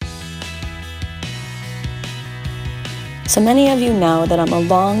So many of you know that I'm a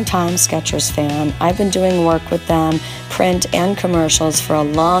long-time Skechers fan. I've been doing work with them, print and commercials, for a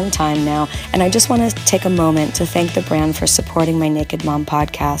long time now, and I just want to take a moment to thank the brand for supporting my Naked Mom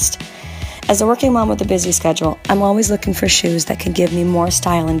podcast. As a working mom with a busy schedule, I'm always looking for shoes that can give me more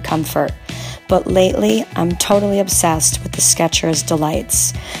style and comfort. But lately, I'm totally obsessed with the Skechers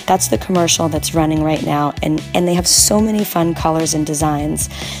Delights. That's the commercial that's running right now, and they have so many fun colors and designs.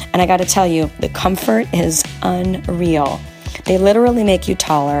 And I gotta tell you, the comfort is unreal. They literally make you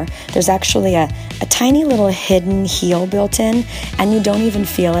taller. There's actually a tiny little hidden heel built in, and you don't even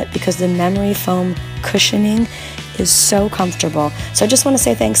feel it because the memory foam cushioning is so comfortable. So I just want to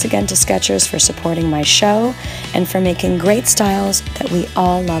say thanks again to Skechers for supporting my show and for making great styles that we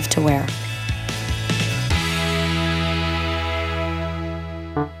all love to wear.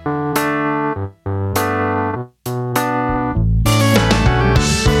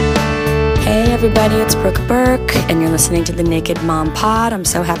 Hey everybody, it's Brooke Burke, and you're listening to the Naked Mom Pod. I'm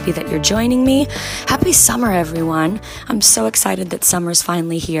so happy that you're joining me. Happy summer, everyone. I'm so excited that summer's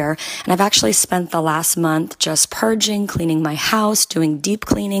finally here, and I've actually spent the last month just purging, cleaning my house, doing deep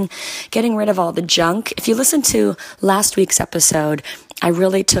cleaning, getting rid of all the junk. If you listened to last week's episode, I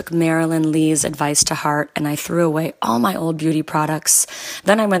really took Marilyn Lee's advice to heart, and I threw away all my old beauty products.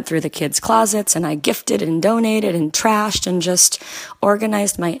 Then I went through the kids' closets, and I gifted and donated and trashed and just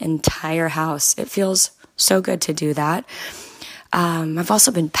organized my entire house. It feels so good to do that. I've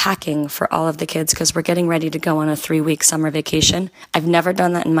also been packing for all of the kids because we're getting ready to go on a 3-week summer vacation. I've never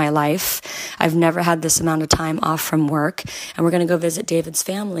done that in my life. I've never had this amount of time off from work, and we're going to go visit David's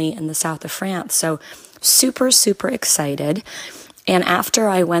family in the south of France. So super, super excited. And after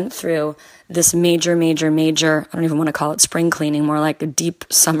I went through this major, I don't even want to call it spring cleaning, more like a deep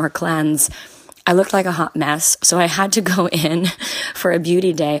summer cleanse, I looked like a hot mess. So I had to go in for a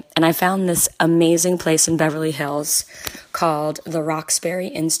beauty day. And I found this amazing place in Beverly Hills called the Roxbury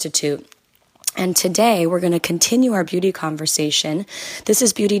Institute. And today we're going to continue our beauty conversation. This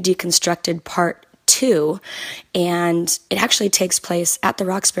is Beauty Deconstructed Part 2. And it actually takes place at the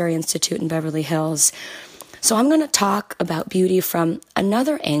Roxbury Institute in Beverly Hills. So I'm going to talk about beauty from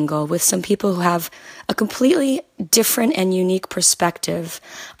another angle with some people who have a completely different and unique perspective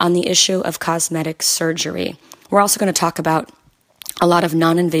on the issue of cosmetic surgery. We're also going to talk about a lot of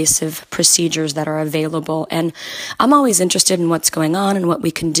non-invasive procedures that are available. And I'm always interested in what's going on and what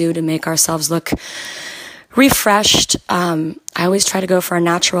we can do to make ourselves look refreshed. I always try to go for a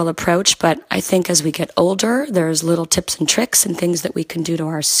natural approach, but I think as we get older, there's little tips and tricks and things that we can do to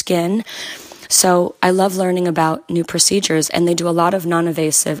our skin. So I love learning about new procedures, and they do a lot of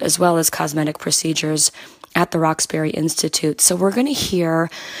non-invasive as well as cosmetic procedures at the Roxbury Institute. So we're going to hear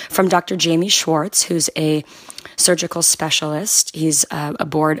from Dr. Jamie Schwartz, who's a surgical specialist. He's a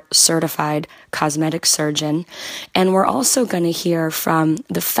board-certified cosmetic surgeon. And we're also going to hear from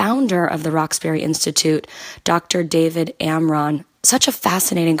the founder of the Roxbury Institute, Dr. David Amron. Such a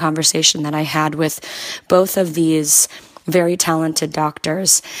fascinating conversation that I had with both of these very talented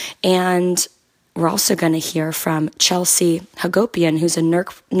doctors. And we're also going to hear from Chelsea Hagopian, who's a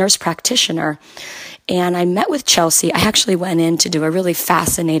nurse practitioner. And I met with Chelsea. I actually went in to do a really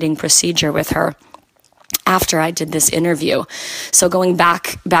fascinating procedure with her after I did this interview. So going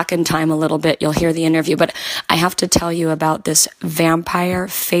back in time a little bit, you'll hear the interview. But I have to tell you about this vampire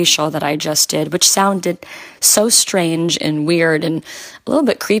facial that I just did, which sounded so strange and weird and a little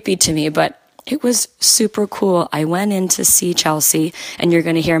bit creepy to me, but it was super cool. I went in to see Chelsea, and you're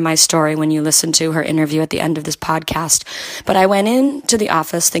going to hear my story when you listen to her interview at the end of this podcast. But I went into the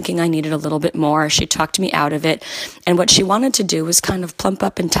office thinking I needed a little bit more. She talked me out of it. And what she wanted to do was kind of plump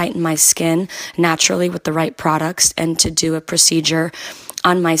up and tighten my skin naturally with the right products, and to do a procedure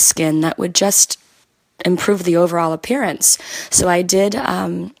on my skin that would just improve the overall appearance. So I did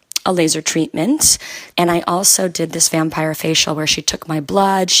a laser treatment, and I also did this vampire facial where she took my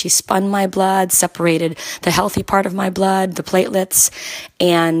blood, she spun my blood, separated the healthy part of my blood, the platelets,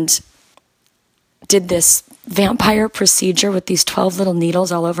 and did this vampire procedure with these 12 little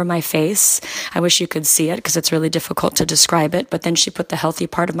needles all over my face. I wish you could see it because it's really difficult to describe it, but then she put the healthy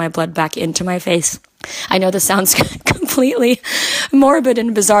part of my blood back into my face. I know this sounds completely morbid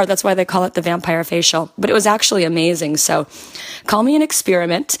and bizarre. That's why they call it the vampire facial. But it was actually amazing. So call me an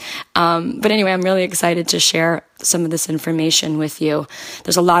experiment. But anyway, I'm really excited to share some of this information with you.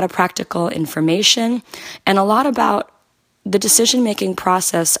 There's a lot of practical information and a lot about the decision-making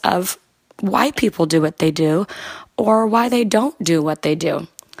process of why people do what they do or why they don't do what they do.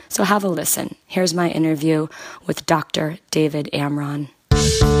 So have a listen. Here's my interview with Dr. David Amron.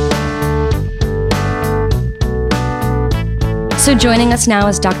 So joining us now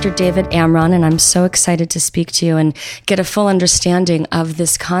is Dr. David Amron, and I'm so excited to speak to you and get a full understanding of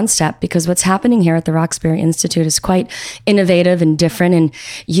this concept, because what's happening here at the Roxbury Institute is quite innovative and different. And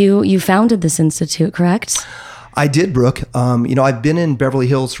you founded this institute, correct? I did, Brooke. I've been in Beverly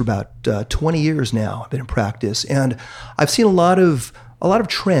Hills for about 20 years now. I've been in practice, and I've seen a lot of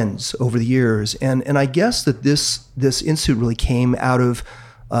trends over the years. And I guess that this institute really came out of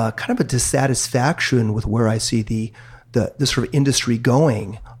kind of a dissatisfaction with where I see the sort of industry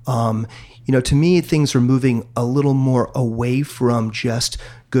going. To me, things are moving a little more away from just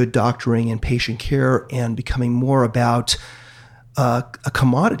good doctoring and patient care and becoming more about a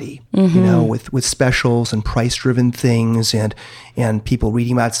commodity, with specials and price-driven things and people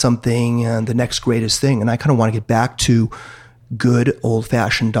reading about something and the next greatest thing. And I kind of want to get back to good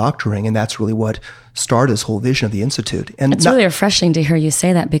old-fashioned doctoring, and that's really what started this whole vision of the Institute. And it's really refreshing to hear you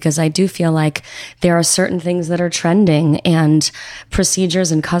say that, because I do feel like there are certain things that are trending, and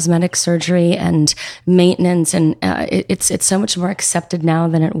procedures and cosmetic surgery and maintenance, and it's so much more accepted now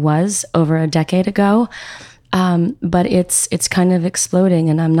than it was over a decade ago. But it's kind of exploding,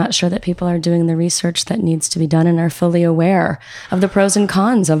 and I'm not sure that people are doing the research that needs to be done and are fully aware of the pros and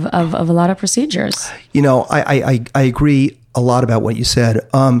cons of a lot of procedures. I agree a lot about what you said.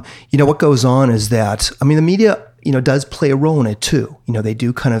 What goes on is that, the media, does play a role in it too. They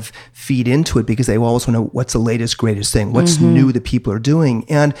do kind of feed into it because they always want to know what's the latest, greatest thing, what's new that people are doing.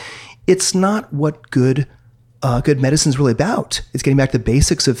 And it's not what good medicine is really about. It's getting back to the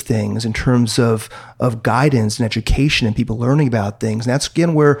basics of things in terms of guidance and education and people learning about things. And that's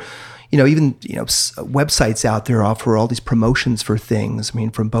again where, even websites out there offer all these promotions for things.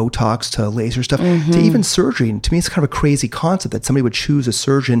 From Botox to laser stuff to even surgery. And to me, it's kind of a crazy concept that somebody would choose a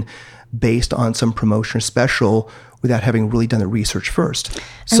surgeon based on some promotion or special without having really done the research first.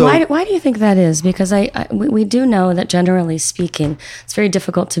 So, and why do you think that is? Because we do know that generally speaking, it's very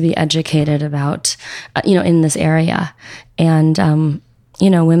difficult to be educated about, in this area. And,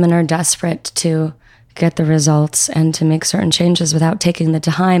 women are desperate to get the results and to make certain changes without taking the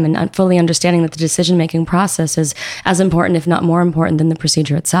time and fully understanding that the decision-making process is as important, if not more important, than the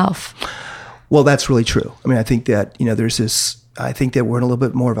procedure itself. Well, that's really true. I think that, I think that we're in a little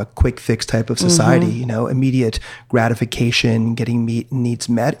bit more of a quick fix type of society, immediate gratification, getting needs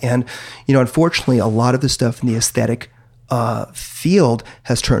met. And, unfortunately, a lot of the stuff in the aesthetic field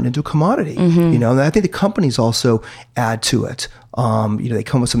has turned into a commodity, and I think the companies also add to it. They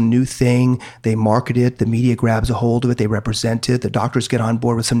come with some new thing, they market it, the media grabs a hold of it, they represent it, the doctors get on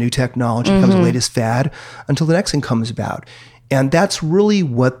board with some new technology, becomes the latest fad until the next thing comes about. And that's really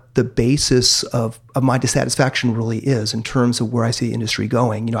what the basis of my dissatisfaction really is in terms of where I see the industry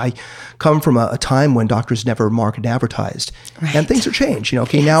going. I come from a time when doctors never marketed and advertised. Right. And things are changed.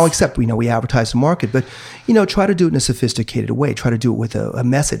 Now except we advertise and market, but, try to do it in a sophisticated way. Try to do it with a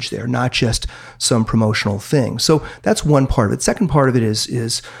message there, not just some promotional thing. So that's one part of it. Second part of it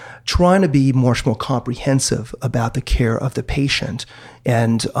is trying to be much more comprehensive about the care of the patient.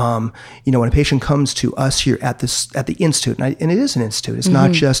 And, when a patient comes to us here at the Institute, and it is an institute, it's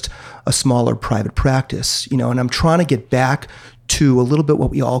not just a smaller private practice, and I'm trying to get back to a little bit what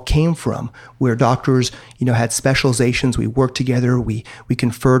we all came from, where doctors, had specializations. We worked together. We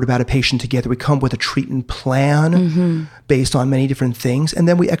conferred about a patient together. We come up with a treatment plan based on many different things, and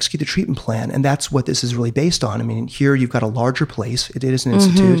then we execute the treatment plan. And that's what this is really based on. Here you've got a larger place. It is an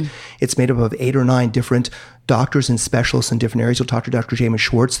institute. It's made up of 8 or 9 different doctors and specialists in different areas. You'll talk to Dr. James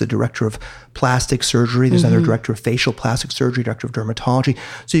Schwartz, the director of plastic surgery. There's another director of facial plastic surgery, director of dermatology.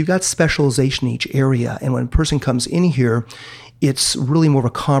 So you've got specialization in each area. And when a person comes in here, it's really more of a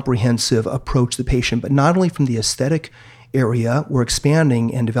comprehensive approach to the patient, but not only from the aesthetic area. We're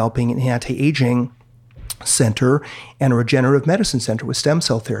expanding and developing an anti-aging center and a regenerative medicine center with stem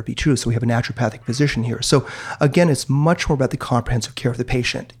cell therapy too. So we have a naturopathic physician here. So again, it's much more about the comprehensive care of the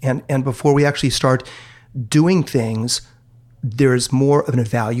patient. And before we actually start doing things, there's more of an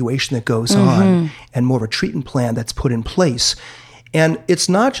evaluation that goes on and more of a treatment plan that's put in place. And it's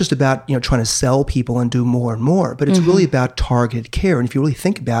not just about, trying to sell people and do more and more, but it's really about targeted care. And if you really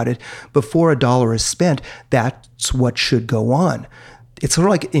think about it, before a dollar is spent, that's what should go on. It's sort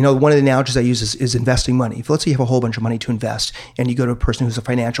of like, one of the analogies I use is investing money. If let's say you have a whole bunch of money to invest and you go to a person who's a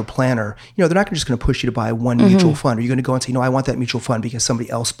financial planner, they're not just going to push you to buy one mutual fund. Or you're going to go and say, I want that mutual fund because somebody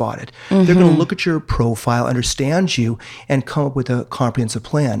else bought it. They're going to look at your profile, understand you, and come up with a comprehensive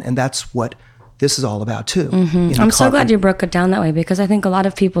plan. And that's what this is all about too. I'm so glad you broke it down that way, because I think a lot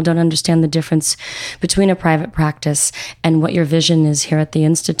of people don't understand the difference between a private practice and what your vision is here at the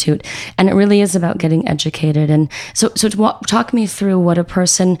Institute. And it really is about getting educated. And so talk me through what a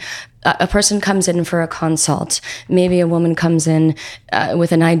person a person comes in for a consult. Maybe a woman comes in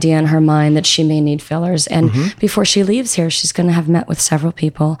with an idea in her mind that she may need fillers. And before she leaves here, she's going to have met with several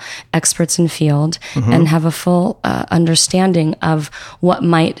people, experts in field, and have a full understanding of what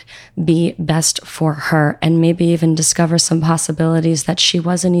might be best for her, and maybe even discover some possibilities that she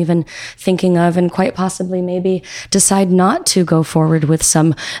wasn't even thinking of, and quite possibly maybe decide not to go forward with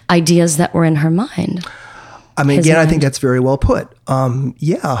some ideas that were in her mind. I mean, again, I think that's very well put.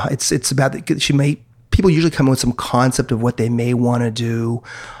 It's about people usually come in with some concept of what they may want to do.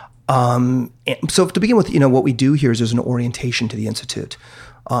 And so to begin with, what we do here is there's an orientation to the Institute.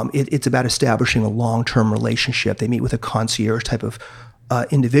 It's about establishing a long-term relationship. They meet with a concierge type of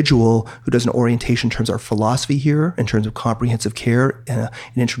individual who does an orientation in terms of our philosophy here, in terms of comprehensive care, and an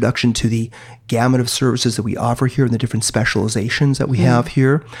introduction to the gamut of services that we offer here and the different specializations that we have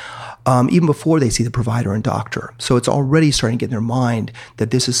here. Even before they see the provider and doctor. So it's already starting to get in their mind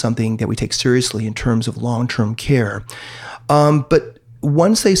that this is something that we take seriously in terms of long-term care. But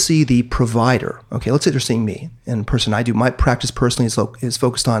once they see the provider, okay, let's say they're seeing me in person. My practice personally is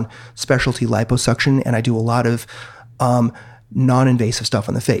focused on specialty liposuction, and I do a lot of non-invasive stuff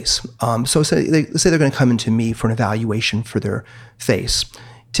on the face. So say they're going to come into me for an evaluation for their face.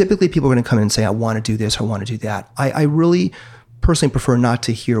 Typically, people are going to come in and say, I want to do this, I want to do that. I really personally prefer not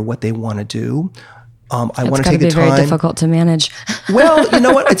to hear what they want to do. I want to take the time. It's very difficult to manage. Well, you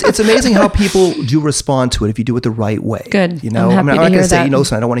know what? It's amazing how people do respond to it if you do it the right way. Good. I'm not going to say,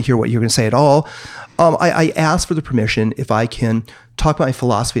 listen, I don't want to hear what you're going to say at all. I ask for the permission if I can talk about my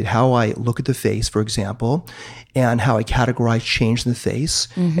philosophy, how I look at the face, for example, and how I categorize change in the face,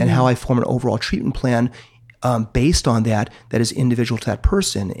 and how I form an overall treatment plan based on that is individual to that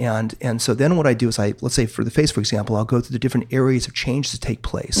person. And so then what I do is let's say for the face, for example, I'll go through the different areas of change that take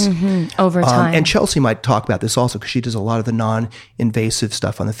place over time. And Chelsea might talk about this also because she does a lot of the non-invasive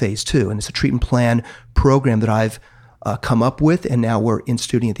stuff on the face too. And it's a treatment plan program that I've come up with, and now we're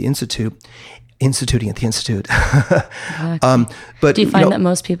instituting at the Institute. Exactly. But do you find that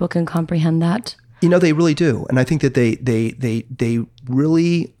most people can comprehend that? They really do. And I think that they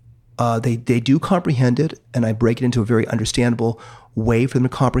really they do comprehend it, and I break it into a very understandable way for them to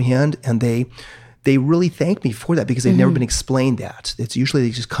comprehend, and they really thank me for that because they've never been explained that. It's usually they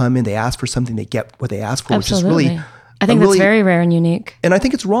just come in, they ask for something, they get what they ask for, Absolutely. Which is really... I think that's very rare and unique. And I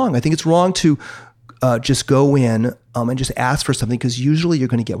think it's wrong. I think it's wrong to just go in and just ask for something, because usually you're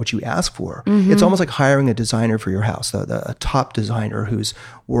going to get what you ask for. It's almost like hiring a designer for your house, a top designer who's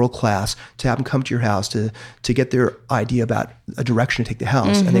world-class, to have them come to your house to get their idea about a direction to take the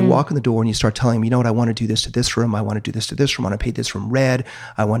house. And they walk in the door and you start telling them, I want to do this to this room. I want to do this to this room. I want to paint this room red.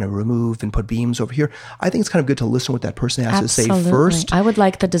 I want to remove and put beams over here. I think it's kind of good to listen to what that person has to say first. I would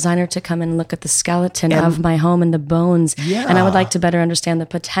like the designer to come and look at the skeleton of my home and the bones. Yeah. And I would like to better understand the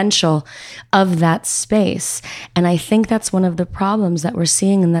potential of that space. And I think that's one of the problems that we're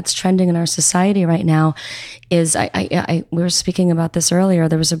seeing and that's trending in our society right now is, we were speaking about this earlier.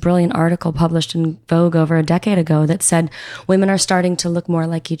 There was a brilliant article published in Vogue over a decade ago that said women are starting to look more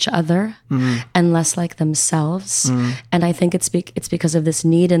like each other and less like themselves. And I think it's because of this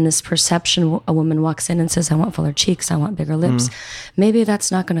need and this perception. A woman walks in and says, I want fuller cheeks, I want bigger lips. Maybe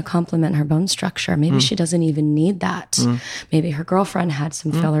that's not going to complement her bone structure. Maybe she doesn't even need that. Maybe her girlfriend had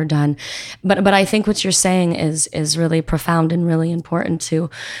some filler done. But I think what you're saying is really profound and really important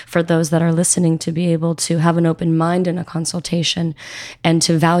for those that are listening to be able to have an open mind in a consultation and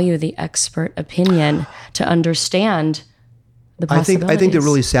to value the expert opinion, to understand the possibilities. I think they're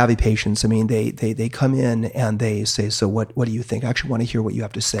really savvy patients. I mean, they come in and they say, so what do you think? I actually want to hear what you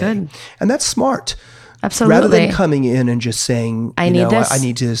have to say. Good. And that's smart. Absolutely. Rather than coming in and just saying, I need this. I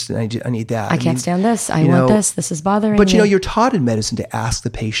need this, and I need that. I can't stand this. I want this. This is bothering me. But you're taught in medicine to ask the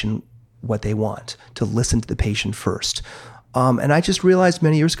patient what they want, to listen to the patient first. And I just realized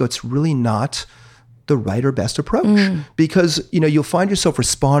many years ago, it's really not the right or best approach because, you'll find yourself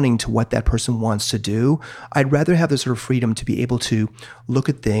responding to what that person wants to do. I'd rather have the sort of freedom to be able to look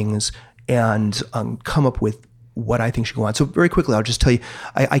at things and come up with what I think should go on. So very quickly, I'll just tell you,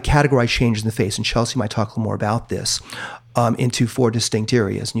 I categorize changes in the face, and Chelsea might talk a little more about this, into 4 distinct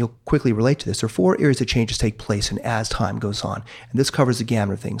areas. And you'll quickly relate to this. There are 4 areas that changes take place in as time goes on. And this covers the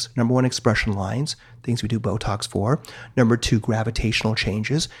gamut of things. Number 1, expression lines, things we do Botox for. Number 2, gravitational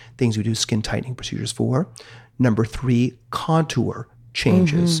changes, things we do skin tightening procedures for. Number 3, contour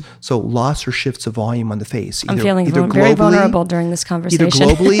changes. So loss or shifts of volume on the face. I'm feeling very vulnerable during this conversation.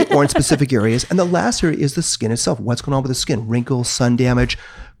 Either globally or in specific areas. And the last area is the skin itself. What's going on with the skin? Wrinkles, sun damage,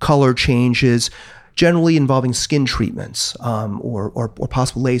 color changes, generally involving skin treatments or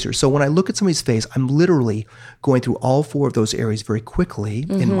possible lasers. So when I look at somebody's face, I'm literally going through all 4 of those areas very quickly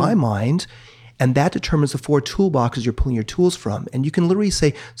in my mind, and that determines the 4 toolboxes you're pulling your tools from. And you can literally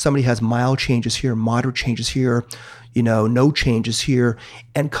say somebody has mild changes here, moderate changes here, no changes here,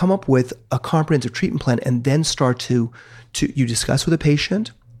 and come up with a comprehensive treatment plan, and then start to you discuss with the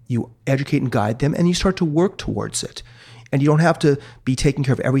patient, you educate and guide them, and you start to work towards it. And you don't have to be taking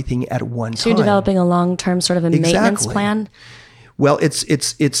care of everything at one time. So you're developing a long-term sort of a maintenance plan? Well,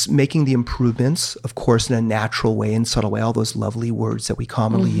 it's making the improvements, of course, in a natural way and subtle way, all those lovely words that we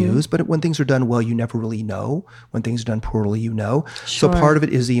commonly use. But when things are done well, you never really know. When things are done poorly, you know. Sure. So part of it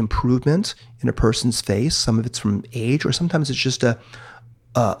is the improvement in a person's face. Some of it's from age, or sometimes it's just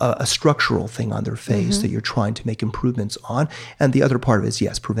a structural thing on their face that you're trying to make improvements on. And the other part of it is,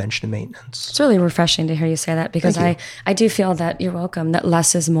 yes, prevention and maintenance. It's really refreshing to hear you say that, because I do feel that, you're welcome, that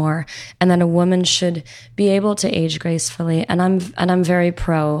less is more, and that a woman should be able to age gracefully. And I'm very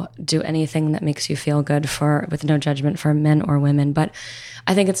pro do anything that makes you feel good, with no judgment for men or women. But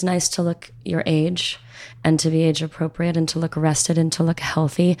I think it's nice to look your age, and to be age appropriate, and to look rested, and to look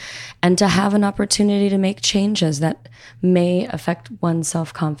healthy, and to have an opportunity to make changes that may affect one's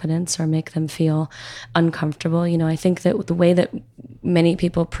self-confidence or make them feel uncomfortable. I think that the way that many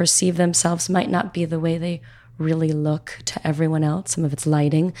people perceive themselves might not be the way they really look to everyone else. Some of it's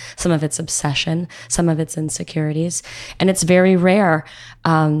lighting, some of it's obsession, some of it's insecurities. And it's very rare.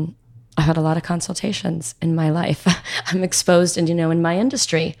 I've had a lot of consultations in my life. I'm exposed, and in my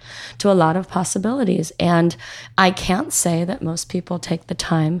industry, to a lot of possibilities. And I can't say that most people take the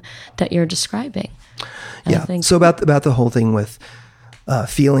time that you're describing. And yeah. So about the whole thing with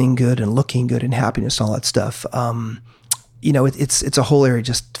feeling good and looking good and happiness and all that stuff, it's a whole area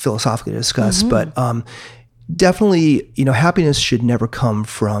just philosophically to discuss. But definitely, happiness should never come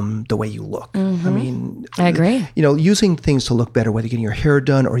from the way you look. I mean, I agree. Using things to look better, whether getting your hair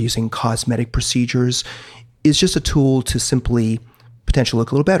done or using cosmetic procedures, is just a tool to simply potentially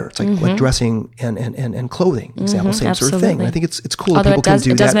look a little better. It's like dressing and clothing. Example, same sort of thing. And I think it's cool that people can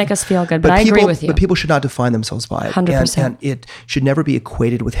do that. It does make us feel good, but I agree with you. But people should not define themselves by it. 100%. And it should never be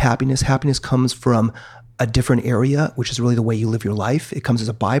equated with happiness. Happiness comes from a different area, which is really the way you live your life. It comes as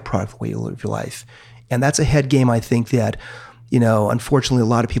a byproduct of the way you live your life. And that's a head game, I think, that, unfortunately, a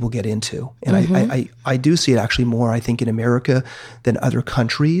lot of people get into. And I do see it actually more, I think, in America than other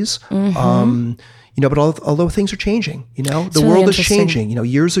countries. But although things are changing, the world is changing.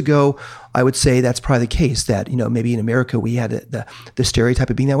 Years ago, I would say that's probably the case, that, maybe in America we had the stereotype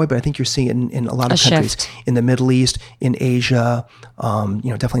of being that way, but I think you're seeing it in a lot of countries, in the Middle East, in Asia,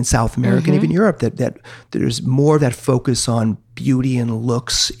 definitely in South America, and even Europe, that there's more of that focus on beauty and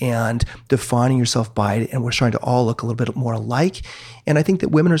looks and defining yourself by it. And we're starting to all look a little bit more alike. And I think that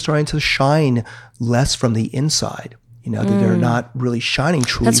women are starting to shine less from the inside. That they're not really shining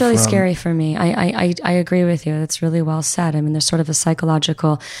truly. That's really scary for me. I agree with you. That's really well said. I mean, there's sort of a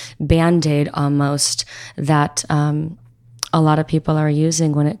psychological Band-Aid almost that a lot of people are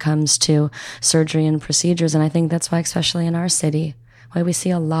using when it comes to surgery and procedures. And I think that's why, especially in our city, why we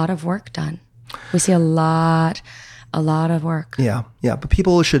see a lot of work done. We see a lot of work. Yeah. But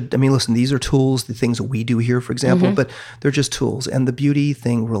people should, listen, these are tools, the things that we do here, for example, but they're just tools. And the beauty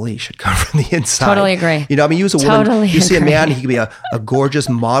thing really should come from the inside. Totally agree. Use a woman, you see a man, he could be a gorgeous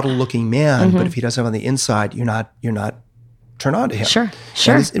model looking man, but if he doesn't have on the inside, you're not turn on to him. Sure.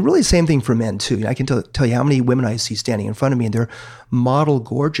 And it's really the same thing for men too. I can tell you how many women I see standing in front of me, and they're model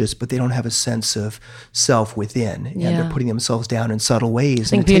gorgeous, but they don't have a sense of self within, and they're putting themselves down in subtle ways.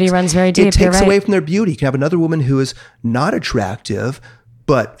 I think beauty runs very deep. It takes away from their beauty. You can have another woman who is not attractive,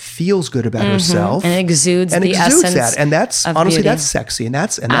 but feels good about herself and exudes the essence that, and that's honestly beauty. That's sexy, and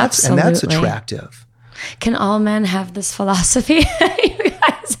that's attractive. Can all men have this philosophy?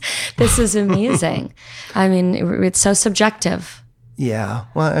 This is amazing. It's so subjective. Yeah.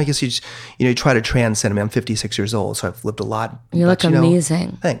 Well, I guess you try to transcend. I'm 56 years old, so I've lived a lot. You look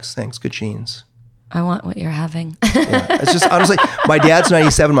amazing. Thanks. Good genes. I want what you're having. It's just, honestly, my dad's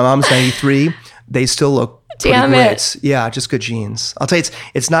 97, my mom's 93. They still look pretty great. Yeah, just good genes. I'll tell you,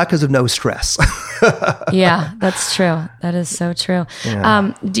 it's not because of no stress. Yeah, that's true. That is so true.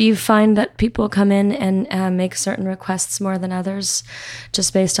 Yeah. Do you find that people come in and make certain requests more than others,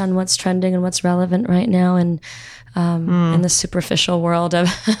 just based on what's trending and what's relevant right now, and in the superficial world of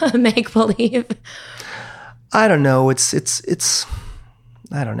make-believe? I don't know.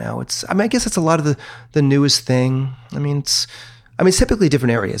 I don't know. I guess it's a lot of the newest thing. I mean, it's typically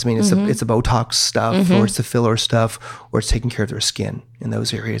different areas. I mean, it's the Botox stuff, or it's the filler stuff, or it's taking care of their skin in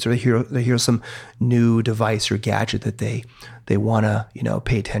those areas, or they hear some new device or gadget that they want to,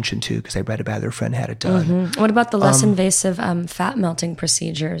 pay attention to because they read about their friend had it done. What about the less invasive fat melting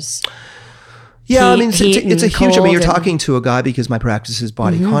procedures? Yeah, it's a huge. You're talking to a guy because my practice is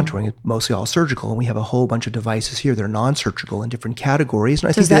body contouring. It's mostly all surgical, and we have a whole bunch of devices here that are non-surgical in different categories. And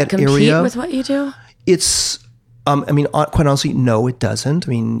I think that compete area with what you do? It's. Quite honestly, no, it doesn't.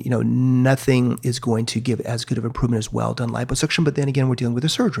 Nothing is going to give as good of improvement as well-done liposuction. But then again, we're dealing with a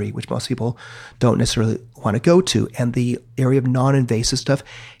surgery, which most people don't necessarily want to go to. And the area of non-invasive stuff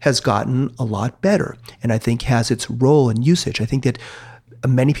has gotten a lot better, and I think has its role and usage. I think that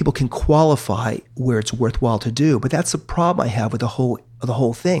many people can qualify where it's worthwhile to do, but that's the problem I have with the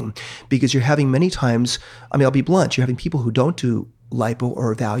whole thing, because you're having many times. I'll be blunt. You're having people who don't do lipo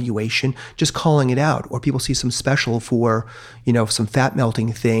or evaluation, just calling it out, or people see some special for, some fat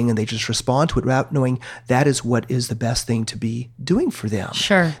melting thing, and they just respond to it without knowing that is what is the best thing to be doing for them.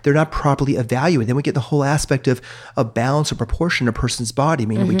 Sure. They're not properly evaluated. Then we get the whole aspect of balance or proportion of a person's body.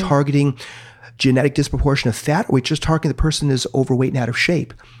 Are we targeting genetic disproportion of fat, or are we just targeting the person is overweight and out of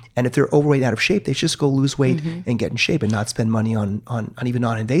shape? And if they're overweight and out of shape, they should just go lose weight and get in shape and not spend money on even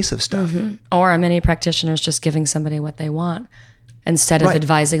non-invasive stuff. Or are many practitioners just giving somebody what they want instead of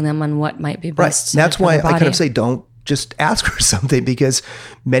advising them on what might be best? Right. That's why I kind of say don't just ask for something, because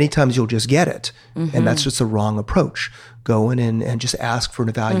many times you'll just get it. And that's just a wrong approach. Go in and just ask for an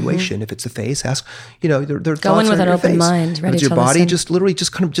evaluation. If it's a face, ask, their go in with an open mind, ready to your body, listen. just literally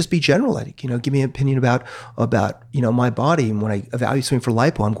just be general. Give me an opinion about my body. And when I evaluate something for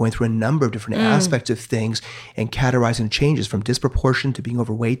lipo, I'm going through a number of different aspects of things and categorizing changes from disproportion to being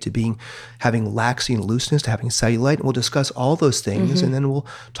overweight to having laxity and looseness to having cellulite. And we'll discuss all those things, and then we'll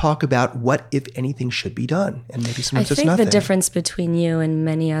talk about what, if anything, should be done. And maybe sometimes it's nothing. I think the difference between you and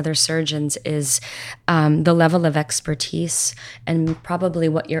many other surgeons is the level of expertise and probably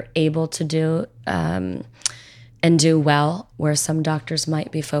what you're able to do and do well, where some doctors might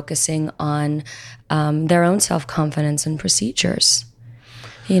be focusing on their own self-confidence and procedures.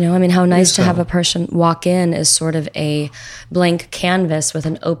 How nice to have a person walk in as sort of a blank canvas with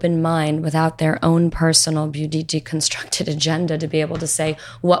an open mind without their own personal beauty deconstructed agenda to be able to say,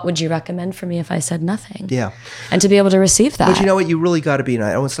 what would you recommend for me if I said nothing? Yeah. And to be able to receive that. But you know what? You really got to be, and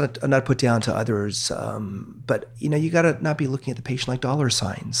I want to not put down to others, but you got to not be looking at the patient like dollar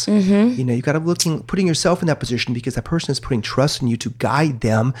signs. You got to putting yourself in that position, because that person is putting trust in you to guide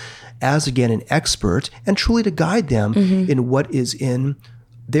them as, again, an expert, and truly to guide them in what is in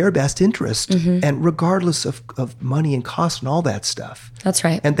their best interest, and regardless of money and cost and all that stuff. That's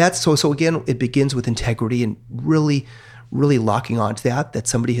right. And that's so again, it begins with integrity and really, really locking onto that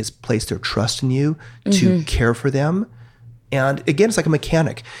somebody has placed their trust in you to care for them. And again, it's like a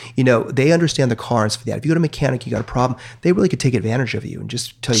mechanic. They understand the car and stuff like that. If you go to a mechanic, you got a problem, they really could take advantage of you and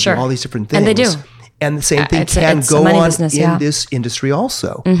just tell you all these different things. And they do. And the same thing can go on in this industry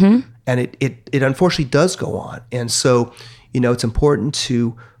also. And it unfortunately does go on. And so, it's important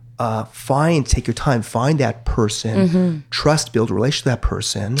to take your time, find that person, trust, build a relationship with that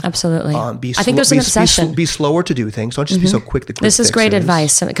person. Absolutely. I think there's an obsession. Be slower to do things. Don't just be so quick to quick This is great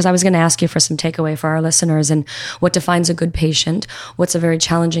advice, because I was going to ask you for some takeaway for our listeners, and what defines a good patient, what's a very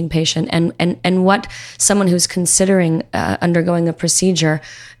challenging patient, and what someone who's considering undergoing a procedure,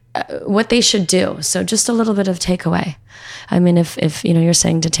 what they should do. So just a little bit of takeaway. If you're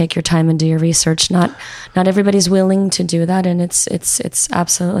saying to take your time and do your research, not everybody's willing to do that, and it's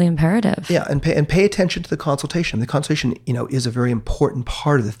absolutely imperative. Yeah, and pay attention to the consultation. The consultation, is a very important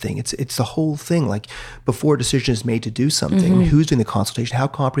part of the thing. It's the whole thing. Like, before a decision is made to do something, who's doing the consultation? How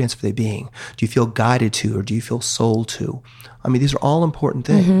comprehensive are they being? Do you feel guided to, or do you feel sold to? These are all important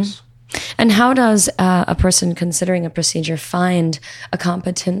things. And how does a person considering a procedure find a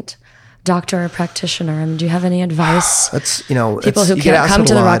competent doctor or practitioner? Do you have any advice? People who can't come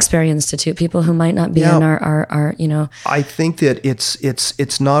to the Roxbury Institute, people who might not be in our. I think that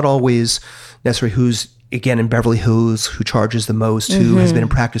it's not always necessarily who's, again, in Beverly Hills, who charges the most, who has been in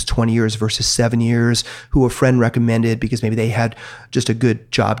practice 20 years versus 7 years, who a friend recommended because maybe they had just a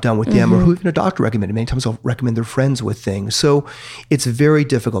good job done with them, or who even a doctor recommended. Many times they'll recommend their friends with things. So it's very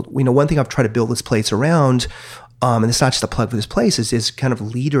difficult. One thing I've tried to build this place around, and it's not just a plug for this place, is kind of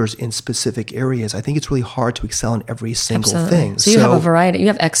leaders in specific areas. I think it's really hard to excel in every single thing. So you have a variety. You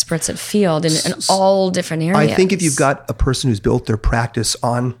have experts at field in all different areas. I think if you've got a person who's built their practice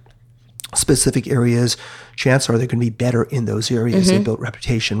on specific areas, chances are they're going to be better in those areas. They built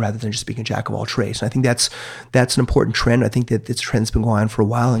reputation rather than just being a jack of all trades. And I think that's an important trend. I think that this trend's been going on for a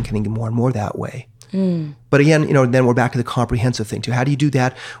while and getting more and more that way. But again, then we're back to the comprehensive thing too. How do you do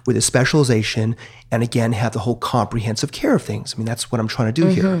that with a specialization and again, have the whole comprehensive care of things? I mean, that's what I'm trying to do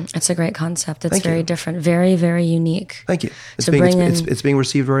here. It's a great concept. It's very different, very, very unique. Thank you. It's being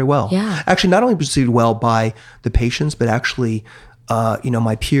received very well. Yeah. Actually, not only received well by the patients, but actually,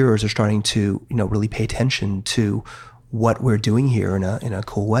 my peers are starting to, really pay attention to what we're doing here in a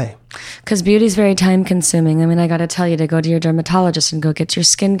cool way. Because beauty is very time consuming. I mean, I got to tell you to go to your dermatologist and go get your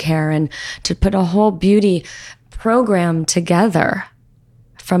skincare and to put a whole beauty program together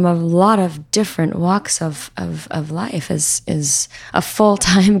from a lot of different walks of life is a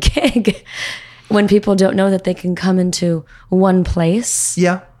full-time gig when people don't know that they can come into one place.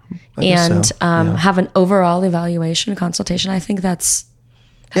 Yeah. And have an overall evaluation consultation. I think that's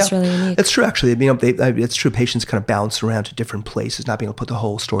really unique. It's true, actually. It's true. Patients kind of bounce around to different places, not being able to put the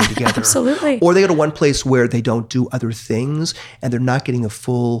whole story together. Absolutely. Or they go to one place where they don't do other things, and they're not getting a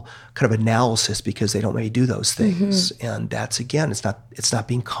full kind of analysis because they don't maybe do those things. And that's, again, it's not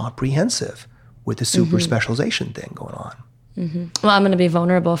being comprehensive with the super specialization thing going on. Well, I'm going to be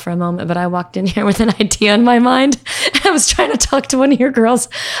vulnerable for a moment, but I walked in here with an idea in my mind. I was trying to talk to one of your girls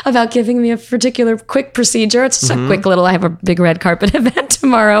about giving me a particular quick procedure. It's just a quick little, I have a big red carpet event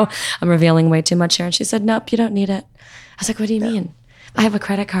tomorrow. I'm revealing way too much here. And she said, nope, you don't need it. I was like, what do you mean? I have a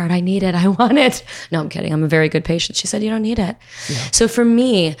credit card. I need it. I want it. No, I'm kidding. I'm a very good patient. She said, you don't need it. Yeah. So for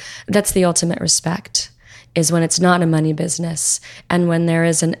me, that's the ultimate respect, is when it's not a money business and when there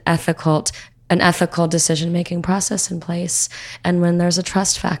is an ethical decision-making process in place, and when there's a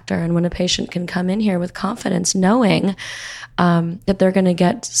trust factor, and when a patient can come in here with confidence, knowing that they're going to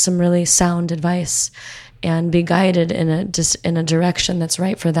get some really sound advice and be guided in a direction that's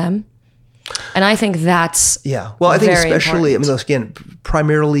right for them. And I think that's Well, I think especially, important. Again,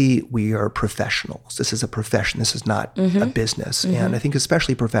 primarily we are professionals. This is a profession. This is not a business. And I think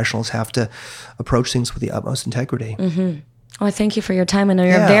especially professionals have to approach things with the utmost integrity. Well, thank you for your time. I know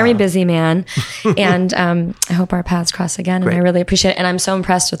you're a very busy man, and I hope our paths cross again. Great. And I really appreciate it. And I'm so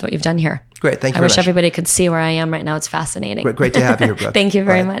impressed with what you've done here. Great. Thank you I very wish much. everybody could see where I am right now. It's fascinating. Great to have you here, Brooke. Thank you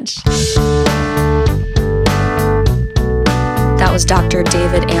very much. That was Dr.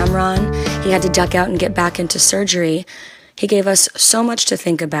 David Amron. He had to duck out and get back into surgery. He gave us so much to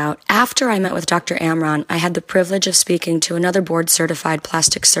think about. After I met with Dr. Amron, I had the privilege of speaking to another board-certified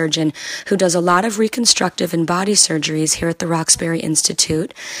plastic surgeon who does a lot of reconstructive and body surgeries here at the Roxbury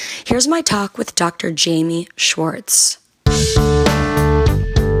Institute. Here's my talk with Dr. Jamie Schwartz.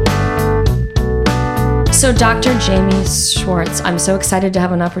 So Dr. Jamie Schwartz, I'm so excited to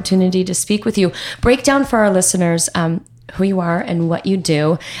have an opportunity to speak with you. Break down for our listeners who you are and what you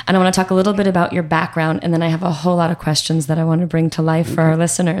do. And I want to talk a little bit about your background, and then I have a whole lot of questions that I want to bring to life for our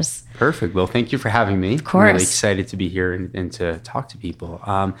listeners. Perfect. Well, thank you for having me. Of course. I'm really excited to be here and to talk to people.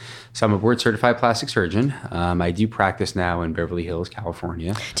 So I'm a board-certified plastic surgeon. I do practice now in Beverly Hills,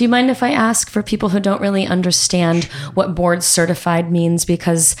 California. Do you mind if I ask, for people who don't really understand what board-certified means?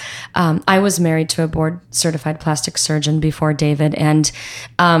 Because I was married to a board-certified plastic surgeon before David, and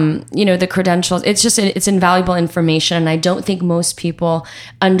the credentials, it's invaluable information, and I don't think most people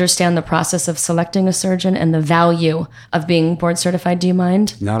understand the process of selecting a surgeon and the value of being board-certified. Do you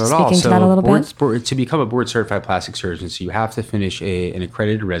mind? Not at all. Speaking to that a little bit? To become a board-certified plastic surgeon, so you have to finish an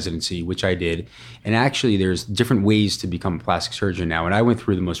accredited residency, which I did. And actually, there's different ways to become a plastic surgeon now. And I went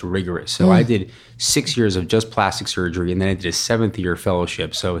through the most rigorous. So I did 6 years of just plastic surgery, and then I did a 7th-year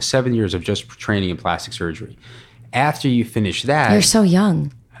fellowship. So 7 years of just training in plastic surgery. After you finish that... You're so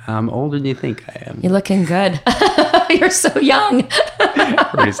young. I'm older than you think I am. You're looking good. You're so young.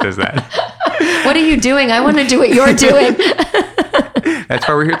 Everybody says that. What are you doing? I want to do what you're doing. That's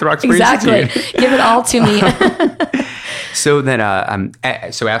why we're here at the Roxbury Institute. Exactly. Give it all to me. So then,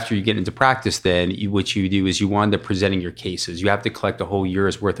 so after you get into practice, then what you do is you wind up presenting your cases. You have to collect a whole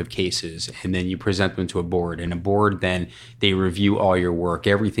year's worth of cases, and then you present them to a board. And a board, then they review all your work,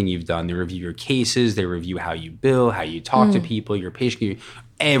 everything you've done. They review your cases. They review how you bill, how you talk to people, your patient,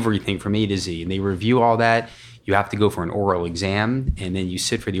 everything from A to Z. And they review all that. You have to go for an oral exam, and then you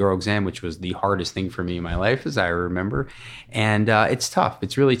sit for the oral exam, which was the hardest thing for me in my life, as I remember. And it's tough.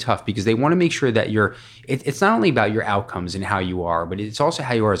 It's really tough because they want to make sure that it's not only about your outcomes and how you are, but it's also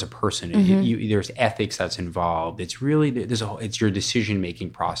how you are as a person. There's ethics that's involved. It's really, it's your decision-making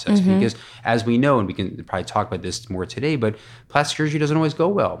process because as we know, and we can probably talk about this more today, but plastic surgery doesn't always go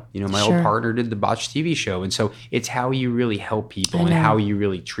well. My old partner did the botched TV show. And so it's how you really help people and how you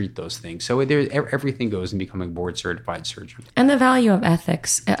really treat those things. So everything goes in becoming board-certified surgeon. And the value of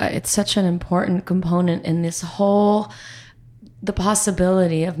ethics, it's such an important component in this whole, the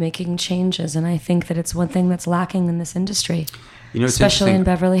possibility of making changes. And I think that it's one thing that's lacking in this industry. It's especially in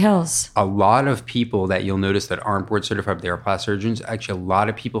Beverly Hills. A lot of people that you'll notice that aren't board certified, but they are plastic surgeons, actually a lot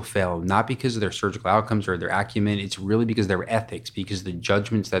of people fail, not because of their surgical outcomes or their acumen. It's really because of their ethics, because the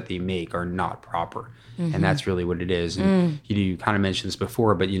judgments that they make are not proper. And that's really what it is. And you kind of mentioned this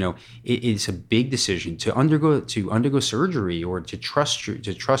before, but it's a big decision to undergo surgery, or to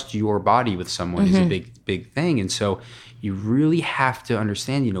trust your body with someone is a big thing. And so you really have to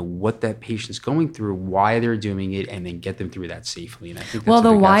understand, what that patient's going through, why they're doing it, and then get them through that safely. And I think that's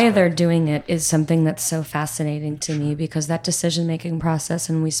the why aspect. They're doing it is something that's so fascinating to me, because that decision-making process,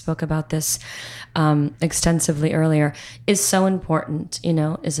 and we spoke about this extensively earlier, is so important.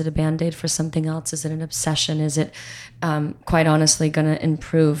 Is it a Band-Aid for something else? Is it an obsession? Is it quite honestly going to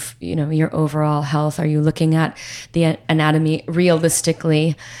improve, your overall health? Are you looking at the anatomy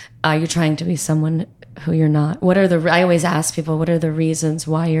realistically? Are you trying to be someone who you're not? I always ask people, what are the reasons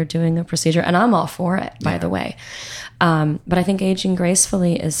why you're doing a procedure? And I'm all for it, by the way. But I think aging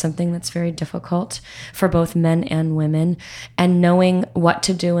gracefully is something that's very difficult for both men and women, and knowing what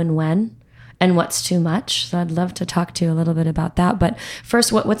to do and when, and what's too much. So I'd love to talk to you a little bit about that. But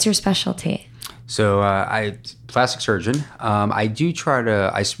first, what's your specialty? So I plastic surgeon. I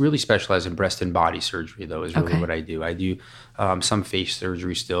really specialize in breast and body surgery, though, is really what I do. I do some face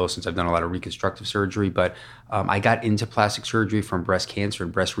surgery still, since I've done a lot of reconstructive surgery, but I got into plastic surgery from breast cancer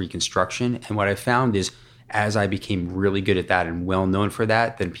and breast reconstruction. And what I found is, as I became really good at that and well known for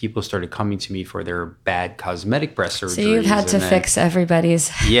that, then people started coming to me for their bad cosmetic breast surgeries. So you've had to fix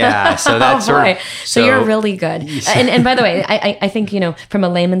everybody's. Yeah. So that's So you're really good. And by the way, I think, from a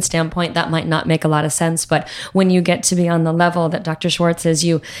layman's standpoint, that might not make a lot of sense. But when you get to be on the level that Dr. Schwartz is,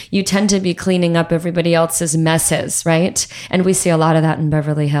 you tend to be cleaning up everybody else's messes, right? And we see a lot of that in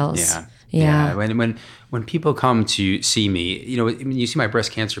Beverly Hills. Yeah. When people come to see me, when you see my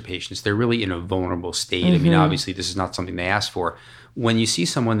breast cancer patients, they're really in a vulnerable state. I mean, obviously, this is not something they asked for. When you see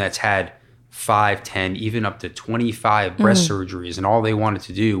someone that's had 5, 10, even up to 25 breast surgeries, and all they wanted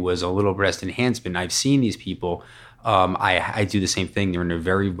to do was a little breast enhancement, I've seen these people. I do the same thing. They're in a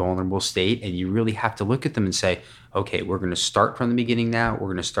very vulnerable state, and you really have to look at them and say, okay, we're going to start from the beginning now. We're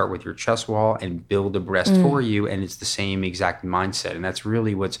going to start with your chest wall and build a breast for you, and it's the same exact mindset. And that's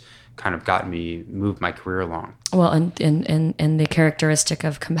really what's kind of moved my career along. Well, and the characteristic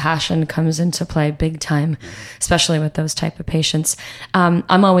of compassion comes into play big time, especially with those type of patients.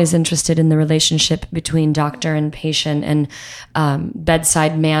 I'm always interested in the relationship between doctor and patient, and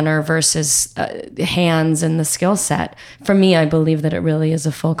bedside manner versus hands and the skill set. For me, I believe that it really is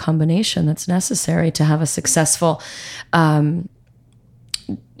a full combination that's necessary to have a successful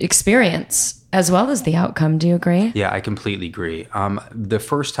experience, as well as the outcome. Do you agree? Yeah, I completely agree. The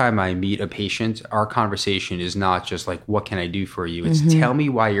first time I meet a patient, our conversation is not just like, what can I do for you? It's tell me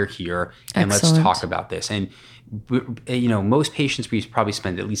why you're here, and let's talk about this. And most patients, we probably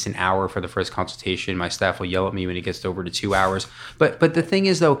spend at least an hour for the first consultation. My staff will yell at me when it gets over to 2 hours. But the thing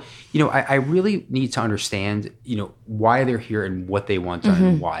is, though, I really need to understand, why they're here and what they want done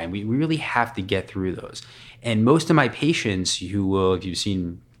and why. And we really have to get through those. And most of my patients who will, if you've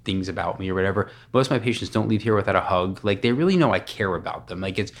seen things about me or whatever, most of my patients don't leave here without a hug. Like, they really know I care about them.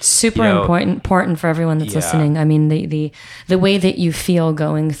 Like, it's super important for everyone that's listening. I mean, the way that you feel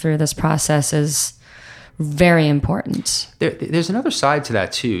going through this process is very important. There's another side to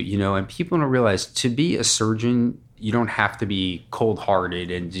that too, and people don't realize, to be a surgeon, you don't have to be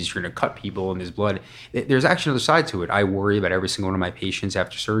cold-hearted and just going to cut people and there's blood. There's actually another side to it. I worry about every single one of my patients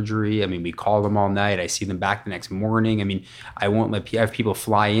after surgery. I mean, we call them all night. I see them back the next morning. I mean, I won't have people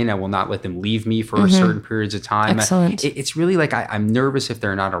fly in. I will not let them leave me for certain periods of time. Excellent. It's really like I'm nervous if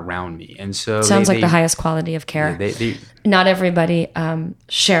they're not around me. And so sounds like the highest quality of care. Not everybody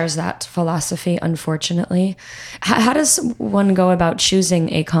shares that philosophy, unfortunately. How does one go about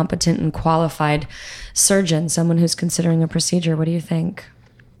choosing a competent and qualified surgeon, someone who's considering a procedure? What do you think?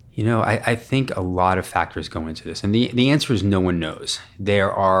 I think a lot of factors go into this. And the answer is no one knows.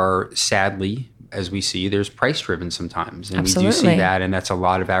 There are, sadly, as we see, there's price driven sometimes. And Absolutely. We do see that. And that's a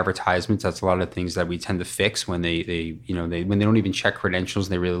lot of advertisements. That's a lot of things that we tend to fix when they when they don't even check credentials,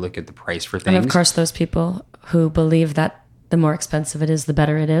 they really look at the price for things. And of course, those people who believe that the more expensive it is, the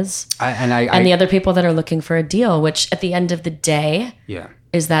better it is. And the other people that are looking for a deal, which at the end of the day,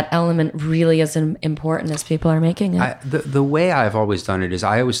 is that element really as important as people are making it? The way I've always done it is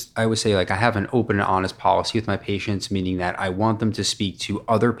I always say, like, I have an open and honest policy with my patients, meaning that I want them to speak to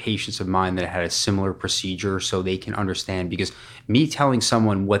other patients of mine that had a similar procedure so they can understand. Because me telling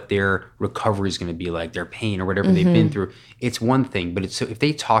someone what their recovery is going to be like, their pain or whatever they've been through, it's one thing. But if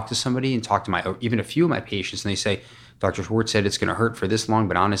they talk to somebody and talk to or even a few of my patients, and they say, Dr. Schwartz said it's going to hurt for this long,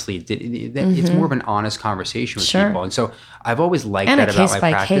 but honestly, it's more of an honest conversation with people. And so I've always liked that about my practice.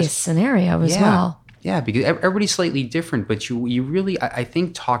 And a case-by-case scenario as well. Yeah, because everybody's slightly different, but you really, I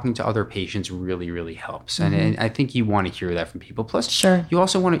think talking to other patients really, really helps. And I think you want to hear that from people. Plus, you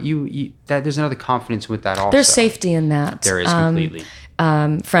also want to, that there's another confidence with that also. There's safety in that. There is completely.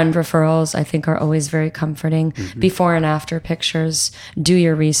 Friend referrals, I think, are always very comforting. Before and after pictures, do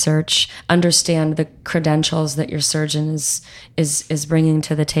your research, understand the credentials that your surgeon is bringing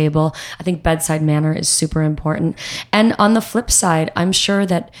to the table. I think bedside manner is super important. And on the flip side, I'm sure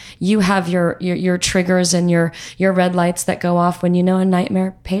that you have your triggers and your red lights that go off when you know a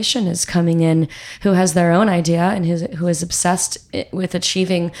nightmare patient is coming in who has their own idea and who is obsessed with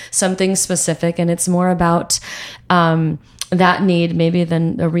achieving something specific, and it's more about that need maybe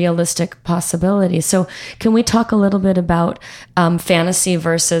than a realistic possibility. So can we talk a little bit about fantasy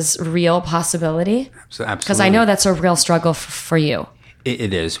versus real possibility? Absolutely. Because I know that's a real struggle for you.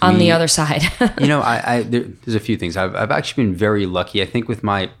 It is. On the other side. There's a few things. I've actually been very lucky, I think, with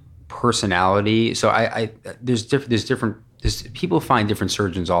my personality. So there's people find different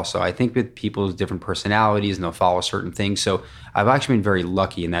surgeons also. I think with people's different personalities, and they'll follow certain things. So I've actually been very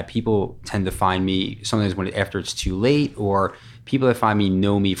lucky in that people tend to find me sometimes after it's too late, or people that find me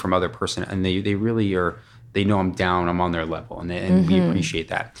know me from other person, and they really are, they know I'm down, I'm on their level, and we appreciate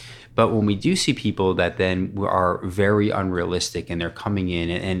that. But when we do see people that then are very unrealistic and they're coming in,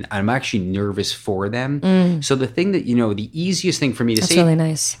 and I'm actually nervous for them. So the thing that, the easiest thing for me to say. That's really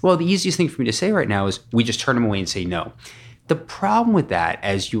nice. Well, the easiest thing for me to say right now is we just turn them away and say no. The problem with that,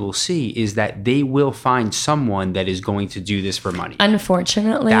 as you will see, is that they will find someone that is going to do this for money.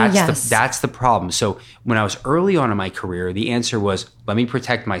 Unfortunately, yes. That's the problem. So when I was early on in my career, the answer was, let me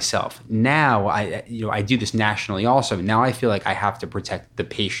protect myself. Now I do this nationally also. Now I feel like I have to protect the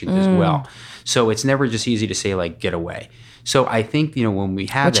patient as well. So it's never just easy to say, like, get away. So I think, when we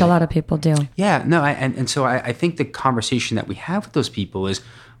have Which a lot of people do. Yeah, no, and so I think the conversation that we have with those people is,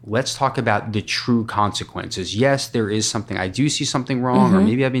 let's talk about the true consequences. Yes, there is something, I do see something wrong, or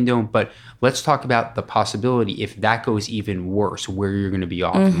maybe I've been doing, but let's talk about the possibility if that goes even worse, where you're going to be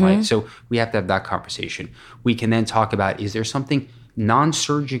off in life. So we have to have that conversation. We can then talk about, is there something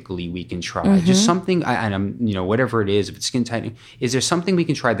non-surgically we can try? Just something, and I'm, whatever it is, if it's skin tightening, is there something we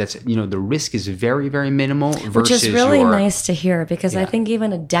can try that's, the risk is very, very minimal versus Which is really nice to hear, because I think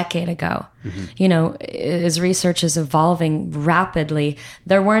even a decade ago, as research is evolving rapidly,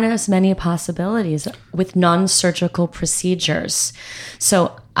 there weren't as many possibilities with non-surgical procedures.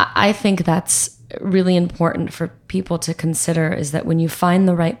 So I think that's really important for people to consider, is that when you find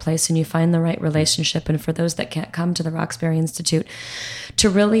the right place and you find the right relationship, and for those that can't come to the Roxbury Institute, to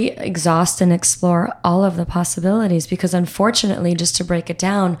really exhaust and explore all of the possibilities. Because unfortunately, just to break it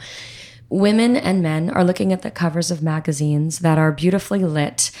down, women and men are looking at the covers of magazines that are beautifully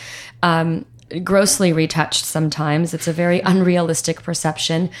lit, grossly retouched sometimes. It's a very unrealistic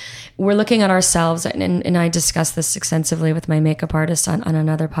perception. We're looking at ourselves, and I discuss this extensively with my makeup artist on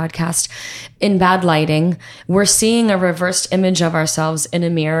another podcast, in bad lighting. We're seeing a reversed image of ourselves in a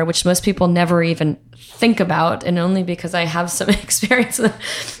mirror, which most people never even think about, and only because I have some experience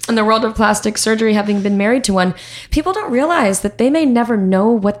in the world of plastic surgery, having been married to one, people don't realize that they may never know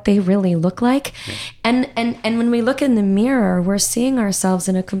what they really look like. And when we look in the mirror, we're seeing ourselves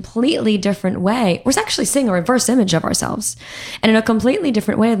in a completely different way. We're actually seeing a reverse image of ourselves, and in a completely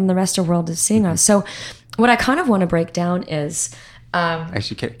different way than the rest of the world is seeing us. So what I kind of want to break down is...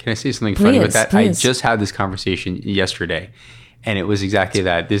 actually, can I say something funny with that? Please. I just had this conversation yesterday. And it was exactly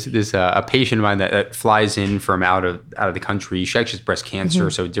that. This a patient of mine that flies in from out of the country. She actually has breast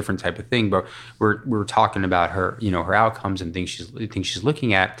cancer, so a different type of thing. But we're talking about her, her outcomes and things she's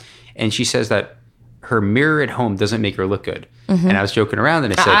looking at. And she says that her mirror at home doesn't make her look good. And I was joking around,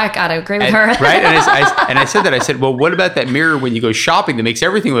 and I said, I gotta agree with her. Right? And I said that. I said, well, what about that mirror when you go shopping that makes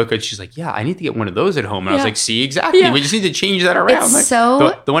everything look good? She's like, yeah, I need to get one of those at home. And I was like, see, exactly. We just need to change that around. It's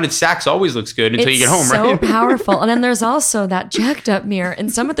the one at Saks always looks good until you get home, right? It's so powerful. And then there's also that jacked up mirror in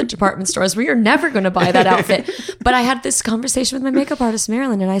some of the department stores where you're never going to buy that outfit. But I had this conversation with my makeup artist,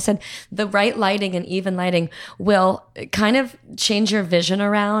 Marilyn, and I said, the right lighting and even lighting will kind of change your vision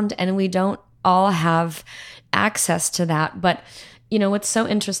around, and we don't all have access to that. But what's so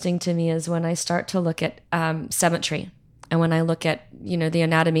interesting to me is when I start to look at symmetry, and when I look at the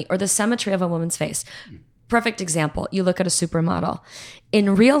anatomy or the symmetry of a woman's face. Perfect example, you look at a supermodel.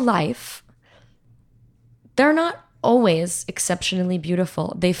 In real life, they're not always exceptionally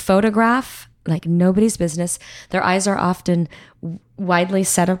beautiful. They photograph like nobody's business. Their eyes are often widely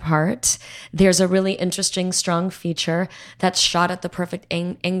set apart. There's a really interesting, strong feature that's shot at the perfect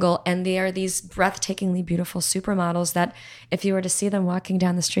angle. And they are these breathtakingly beautiful supermodels that if you were to see them walking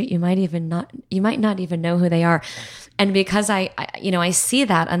down the street, you might not even know who they are. And because I see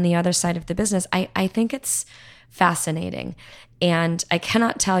that on the other side of the business, I think it's fascinating. And I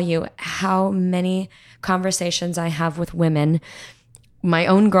cannot tell you how many conversations I have with women, my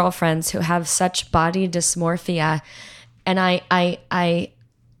own girlfriends, who have such body dysmorphia. And I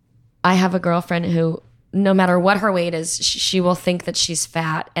have a girlfriend who, no matter what her weight is, she will think that she's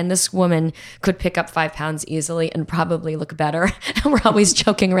fat. And this woman could pick up 5 pounds easily and probably look better. And we're always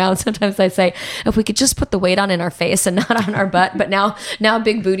joking around. Sometimes I say, if we could just put the weight on in our face and not on our butt. But now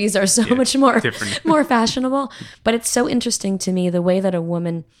big booties are so much more fashionable. But it's so interesting to me the way that a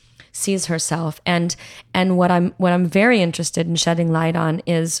woman sees herself. And what I'm very interested in shedding light on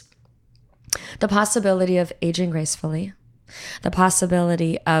is the possibility of aging gracefully, the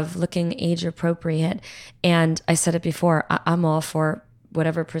possibility of looking age appropriate. And I said it before, I'm all for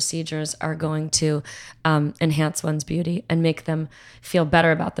whatever procedures are going to enhance one's beauty and make them feel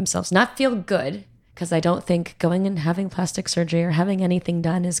better about themselves. Not feel good, because I don't think going and having plastic surgery or having anything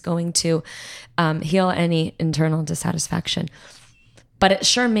done is going to heal any internal dissatisfaction. But it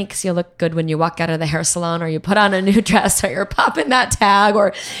sure makes you look good when you walk out of the hair salon, or you put on a new dress, or you're popping that tag,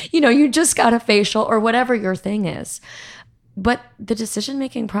 or, you just got a facial, or whatever your thing is. But the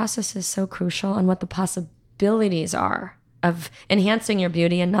decision-making process is so crucial, and what the possibilities are of enhancing your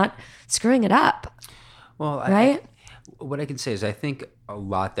beauty and not screwing it up. Well, right? What I can say is I think a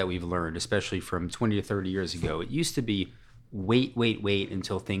lot that we've learned, especially from 20 or 30 years ago, it used to be wait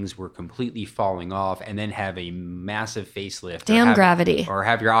until things were completely falling off, and then have a massive facelift. Gravity. Or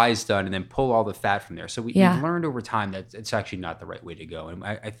have your eyes done and then pull all the fat from there. So we've learned over time that it's actually not the right way to go. And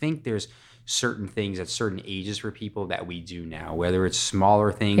I think there's certain things at certain ages for people that we do now, whether it's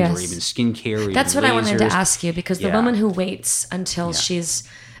smaller things or even skincare. Or That's even what lasers. I wanted to ask you, because the woman who waits until she's,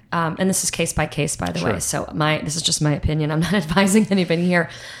 and this is case by case, by the way, so this is just my opinion. I'm not advising anybody here.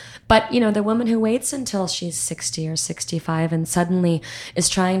 But, the woman who waits until she's 60 or 65 and suddenly is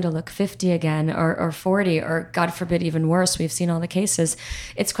trying to look 50 again, or 40, or God forbid, even worse, we've seen all the cases.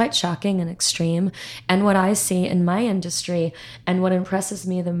 It's quite shocking and extreme. And what I see in my industry, and what impresses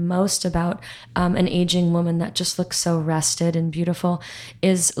me the most about an aging woman that just looks so rested and beautiful,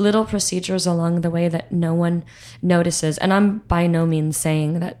 is little procedures along the way that no one notices. And I'm by no means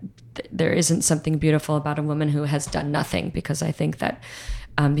saying that there isn't something beautiful about a woman who has done nothing, because I think that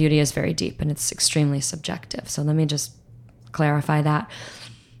beauty is very deep and it's extremely subjective. So let me just clarify that.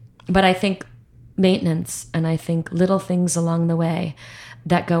 But I think maintenance, and I think little things along the way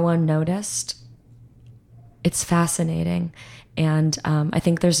that go unnoticed, it's fascinating. And I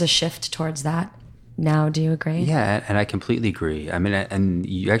think there's a shift towards that now. Do you agree? Yeah, and I completely agree. I mean, and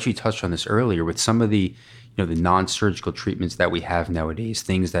you actually touched on this earlier with some of the the non-surgical treatments that we have nowadays,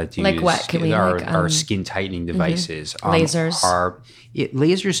 things that do like what can we our skin tightening devices, lasers,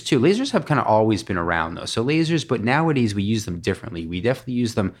 lasers too. Lasers have kind of always been around though. So lasers, but nowadays we use them differently. We definitely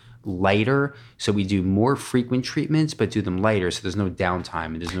use them lighter, so we do more frequent treatments, but do them lighter, so there's no downtime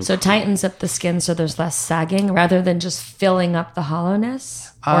and there's no. So it tightens up the skin, so there's less sagging, rather than just filling up the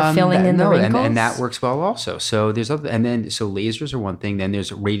hollowness or filling in the wrinkles. And that works well also. So there's other, and then so lasers are one thing. Then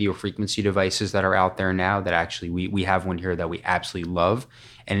there's radio frequency devices that are out there now that actually we have one here that we absolutely love.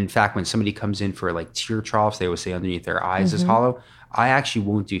 And in fact, when somebody comes in for like tear troughs, they always say underneath their eyes is hollow. I actually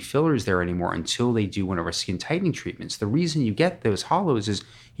won't do fillers there anymore until they do one of our skin tightening treatments. The reason you get those hollows is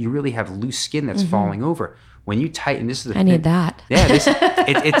you really have loose skin that's falling over. When you tighten, this is the need that. Yeah, it's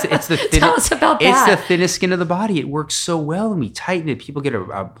the thinnest. Tell us about that. It's the thinnest skin of the body. It works so well when we tighten it. People get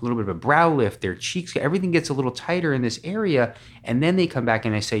a little bit of a brow lift. Their cheeks, everything gets a little tighter in this area, and then they come back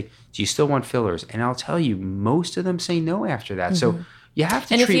and I say, "Do you still want fillers?" And I'll tell you, most of them say no after that. So you have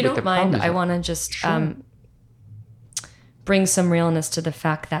to. And treat if you what don't the mind, problem is. I want to just bring some realness to the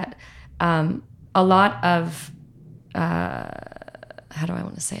fact that a lot of how do I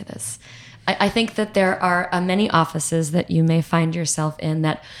want to say this? I think that there are many offices that you may find yourself in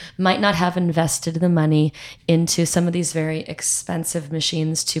that might not have invested the money into some of these very expensive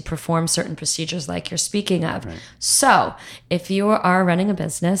machines to perform certain procedures like you're speaking of. Right. So if you are running a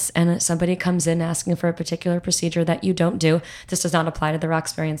business and somebody comes in asking for a particular procedure that you don't do, this does not apply to the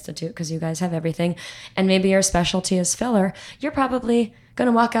Roxbury Institute because you guys have everything, and maybe your specialty is filler, you're probably going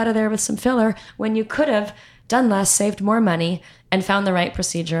to walk out of there with some filler when you could have done less, saved more money, and found the right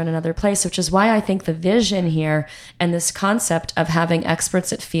procedure in another place, which is why I think the vision here and this concept of having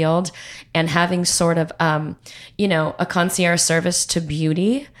experts at field and having sort of, a concierge service to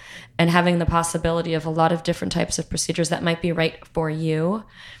beauty and having the possibility of a lot of different types of procedures that might be right for you,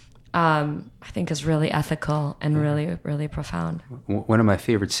 I think is really ethical and really, really profound. One of my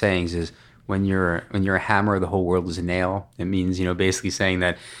favorite sayings is, when you're a hammer, the whole world is a nail. It means, basically saying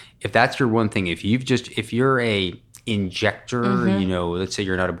that if that's your one thing, if you're a injector, let's say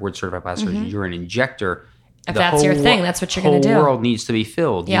you're not a board certified plastic surgeon, you're an injector. If that's your thing, that's what you're going to do. The whole world needs to be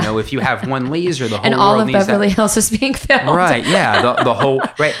filled. Yeah. If you have one laser, the whole and world all of needs Beverly Hills is being filled. Right, yeah, the whole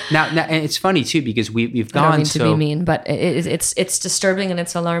right now, and it's funny too because we've gone. I don't mean to be mean, but it's disturbing and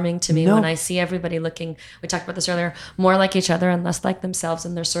it's alarming to me when I see everybody looking. We talked about this earlier, more like each other and less like themselves,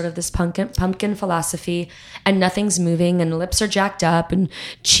 and there's sort of this pumpkin philosophy, and nothing's moving, and lips are jacked up, and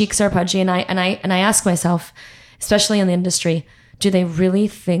cheeks are pudgy, and I ask myself, especially in the industry, do they really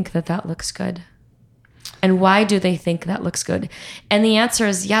think that looks good? And why do they think that looks good? And the answer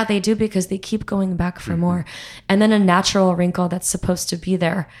is, yeah, they do, because they keep going back for more. And then a natural wrinkle that's supposed to be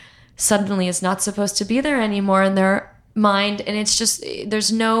there suddenly is not supposed to be there anymore in their mind. And it's just,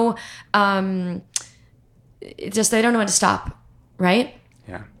 there's no, it's just, they don't know when to stop, right?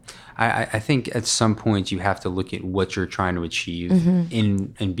 Yeah. I think at some point you have to look at what you're trying to achieve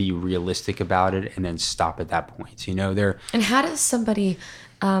and be realistic about it, and then stop at that point. And how does somebody...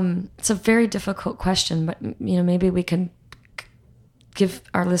 it's a very difficult question, but maybe we can give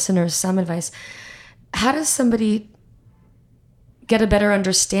our listeners some advice. How does somebody get a better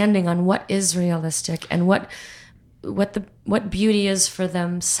understanding on what is realistic and what beauty is for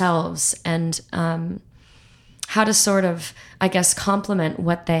themselves, and how to sort of, I guess, complement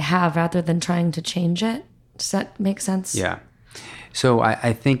what they have rather than trying to change it? Does that make sense? Yeah. So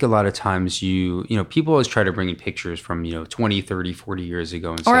I think a lot of times people always try to bring in pictures from 20, 30, 40 years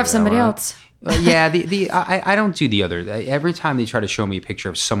ago, and or of somebody else. Yeah, I don't do the other. Every time they try to show me a picture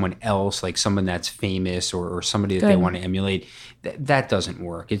of someone else, like someone that's famous or somebody that they want to emulate, that doesn't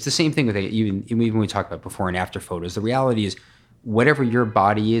work. It's the same thing with even when we talk about before and after photos. The reality is, whatever your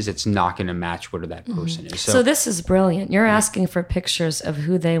body is, it's not going to match what that person is. So this is brilliant. You're asking for pictures of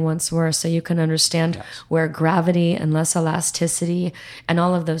who they once were, so you can understand where gravity and less elasticity and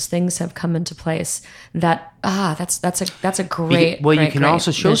all of those things have come into place. That's a great. Well, you can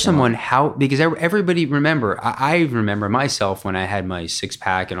also show visual. someone how, because everybody I remember myself when I had my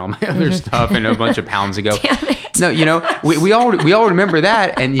 6-pack and all my other stuff and a bunch of pounds ago. Damn it. No, we all remember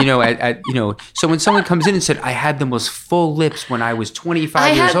that, and so when someone comes in and said, I had the most full lips when I was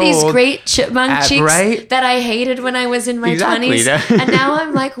 25 years old. I had these great chipmunk cheeks right? that I hated when I was in my Exactly. 20s. And now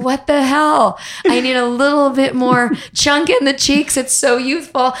I'm like, what the hell? I need a little bit more chunk in the cheeks. It's so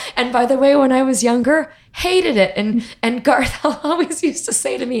youthful. And by the way, when I was younger, hated it. And Garth always used to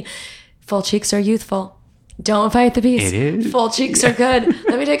say to me, full cheeks are youthful. Don't fight the beast. It is. Full cheeks are good.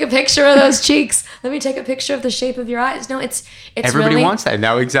 Let me take a picture of those cheeks. Let me take a picture of the shape of your eyes. No, it's everybody really, wants that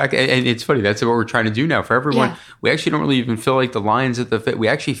now. Exactly. And it's funny. That's what we're trying to do now for everyone. Yeah. We actually don't really even fill like the lines at the fit. We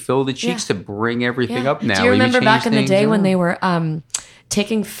actually fill the cheeks to bring everything up now. Do you remember back in the day when around. they were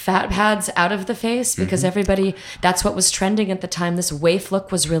taking fat pads out of the face because everybody, that's what was trending at the time. This waif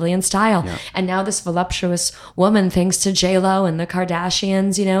look was really in style. Yeah. And now this voluptuous woman, thanks to J-Lo and the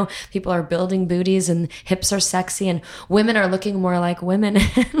Kardashians, people are building booties and hips are sexy and women are looking more like women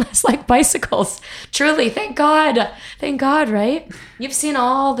and less like bicycles. Truly, thank God. Thank God, right? You've seen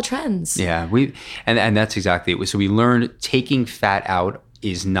all the trends. Yeah, and that's exactly it. So we learned taking fat out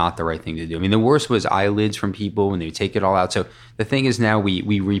is not the right thing to do. I mean, the worst was eyelids from people when they would take it all out. So the thing is now we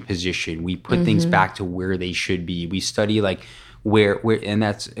reposition, we put things back to where they should be. We study like where, and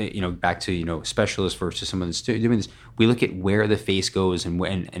that's, back to, specialists versus someone that's doing this. We look at where the face goes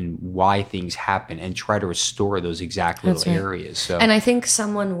and why things happen and try to restore those exact little areas. So, and I think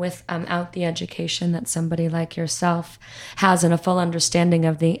someone without the education that somebody like yourself has and a full understanding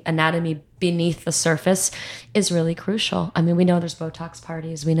of the anatomy beneath the surface is really crucial. I mean, we know there's Botox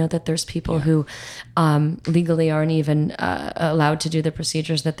parties. We know that there's people who legally aren't even allowed to do the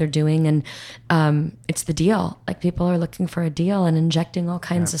procedures that they're doing. And it's the deal. Like people are looking for a deal and injecting all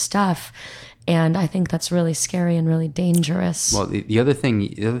kinds of stuff. And I think that's really scary and really dangerous. Well, the other thing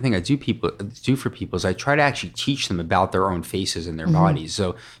I do for people is I try to actually teach them about their own faces and their bodies.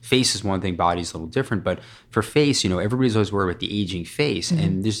 So face is one thing, body is a little different. But for face, everybody's always worried about the aging face,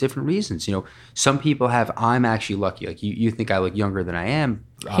 and there's different reasons. Some people have. I'm actually lucky. Like you think I look younger than I am.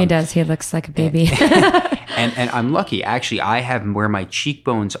 He does. He looks like a baby. And I'm lucky. Actually, I have where my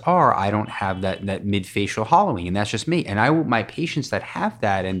cheekbones are, I don't have that mid-facial hollowing, and that's just me. And I want my patients that have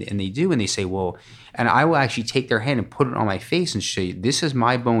that, and they do, and they say, well, and I will actually take their hand and put it on my face and say, this is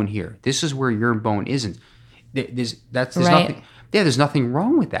my bone here. This is where your bone isn't. there's Right. nothing. Yeah, there's nothing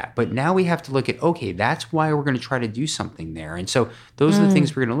wrong with that. But now we have to look at, okay, that's why we're going to try to do something there. And so those are the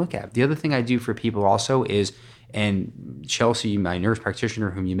things we're going to look at. The other thing I do for people also is, and Chelsea, my nurse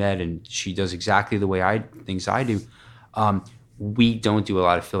practitioner whom you met, and she does exactly the way I do. We don't do a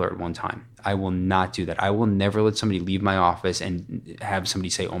lot of filler at one time. I will not do that. I will never let somebody leave my office and have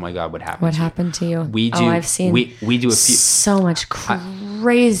somebody say, "Oh my God, what happened? What happened to you?" We do. I've seen. We do a few. So much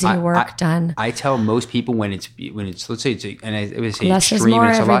crazy work done. I tell most people when it's let's say and I would say less extreme. is more,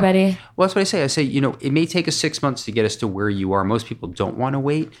 it's a everybody. lot. Well, that's what I say. I say, it may take us 6 months to get us to where you are. Most people don't want to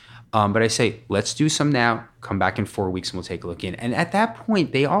wait. But I say, let's do some now, come back in 4 weeks and we'll take a look in. And at that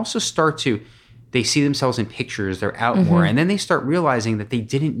point, they also they see themselves in pictures, they're out more, and then they start realizing that they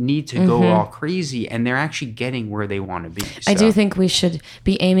didn't need to go all crazy, and they're actually getting where they want to be. So. I do think we should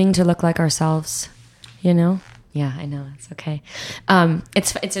be aiming to look like ourselves, Yeah, I know. It's okay.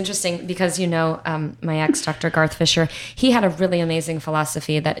 It's interesting because, my ex, Dr. Garth Fisher, he had a really amazing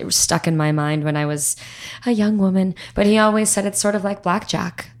philosophy that it was stuck in my mind when I was a young woman, but he always said it's sort of like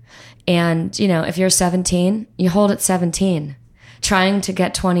blackjack. And, if you're 17, you hold at 17. Trying to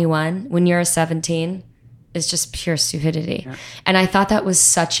get 21 when you're 17 is just pure stupidity. Yeah. And I thought that was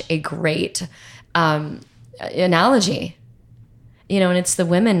such a great analogy. And it's the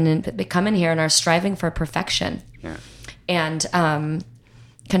women that come in here and are striving for perfection. Yeah. And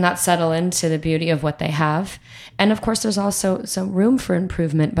cannot settle into the beauty of what they have. And of course, there's also some room for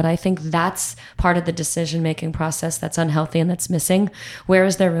improvement, but I think that's part of the decision-making process that's unhealthy and that's missing. Where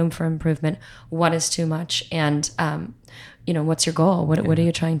is there room for improvement? What is too much? And, what's your goal? What are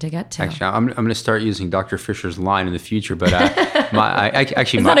you trying to get to? Actually, I'm going to start using Dr. Fisher's line in the future, but is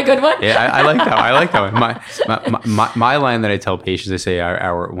that a good one? Yeah, I like that. I like that one. My line that I tell patients, I say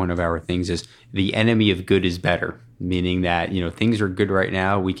one of our things is the enemy of good is better, meaning that things are good right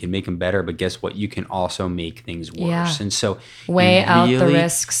now, we can make them better, but guess what? You can also make things worse. Yeah. And so weigh out the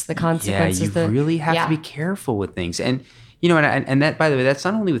risks, the consequences. Yeah, you really have to be careful with things. And and that, by the way, that's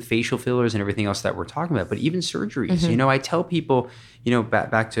not only with facial fillers and everything else that we're talking about, but even surgeries. Mm-hmm. I tell people,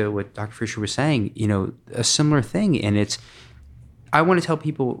 back to what Dr. Fisher was saying, a similar thing. And I want to tell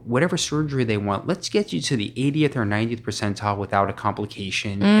people whatever surgery they want, let's get you to the 80th or 90th percentile without a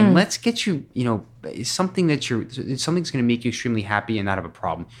complication. And let's get you, something's going to make you extremely happy and not have a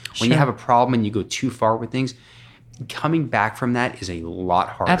problem. When you have a problem and you go too far with things, coming back from that is a lot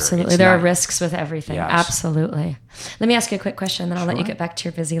harder. Absolutely. There are risks with everything. Yes. Absolutely. Let me ask you a quick question, then I'll let you get back to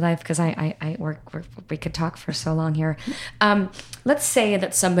your busy life because we could talk for so long here. Let's say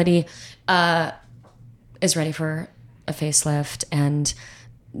that somebody is ready for a facelift and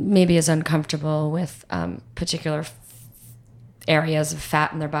maybe is uncomfortable with particular areas of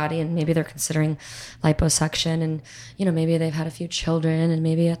fat in their body, and maybe they're considering liposuction, and maybe they've had a few children, and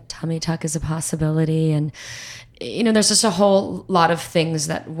maybe a tummy tuck is a possibility, and there's just a whole lot of things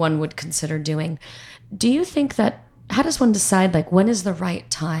that one would consider doing. Do you think that, how does one decide when is the right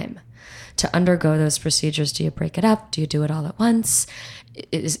time to undergo those procedures? Do you break it up? Do you do it all at once?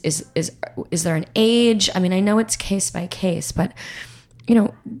 Is there an age? I mean, I know it's case by case, but do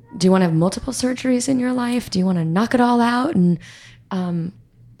you want to have multiple surgeries in your life? Do you want to knock it all out and,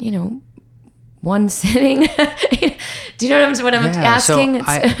 one sitting? Do you know what I'm asking?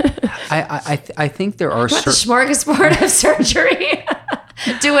 So I think there are the smorgasbord of surgery.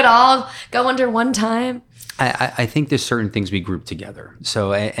 Do it all. Go under one time. I think there's certain things we group together.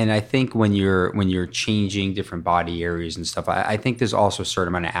 So, and I think when you're changing different body areas and stuff, I think there's also a certain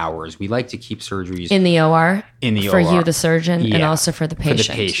amount of hours. We like to keep surgeries in the OR. For OR. You, the surgeon, and also for the patient.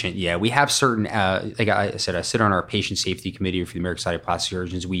 For the patient, yeah. We have certain, like I said, I sit on our patient safety committee for the American Society of Plastic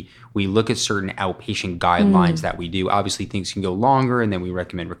Surgeons. We look at certain outpatient guidelines that we do. Obviously, things can go longer, and then we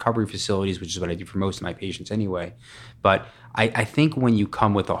recommend recovery facilities, which is what I do for most of my patients anyway. But I think when you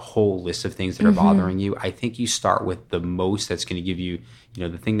come with a whole list of things that are bothering you, I think you start with the most that's going to give you,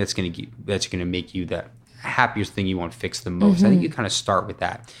 the thing that's going to make you the happiest thing you want fixed the most. I think you kind of start with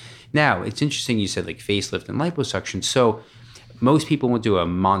that. Now, it's interesting you said facelift and liposuction. So most people won't do a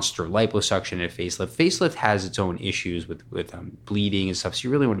monster liposuction and a facelift. Facelift has its own issues with bleeding and stuff, so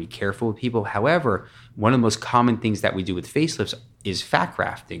you really want to be careful with people. However, one of the most common things that we do with facelifts is fat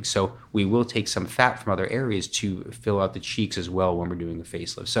grafting. So we will take some fat from other areas to fill out the cheeks as well when we're doing a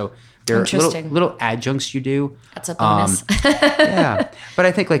facelift. So there are little adjuncts you do. That's a bonus. Yeah, but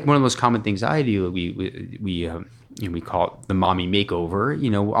I think one of the most common things I do, we call it the mommy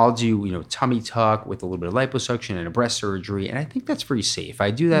makeover. I'll do tummy tuck with a little bit of liposuction and a breast surgery, and I think that's pretty safe.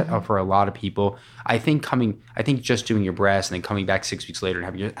 I do that for a lot of people. I think just doing your breast and then coming back 6 weeks later and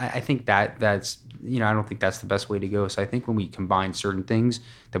having I think that's I don't think that's the best way to go. So I think when we combine certain things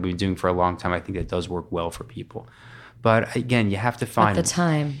that we've been doing for a long time, I think that does work well for people. But again, you have to find at the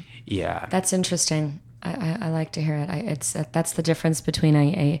time. Yeah, that's interesting. I like to hear it. That's the difference between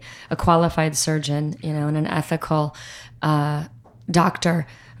a qualified surgeon, and an ethical doctor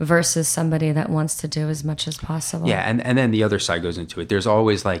versus somebody that wants to do as much as possible. Yeah, and then the other side goes into it. There's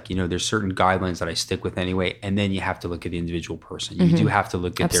always there's certain guidelines that I stick with anyway, and then you have to look at the individual person. You do have to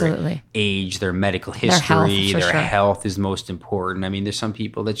look at their age, their medical history, their health is most important. I mean, there's some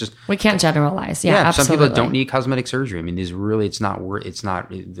people that just... We can't generalize. Yeah, absolutely. Some people don't need cosmetic surgery. I mean, the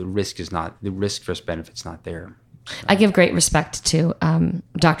risk versus benefit's not there. So. I give great respect to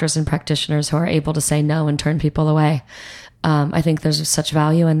doctors and practitioners who are able to say no and turn people away. I think there's such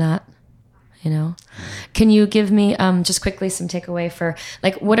value in that, Can you give me just quickly some takeaway for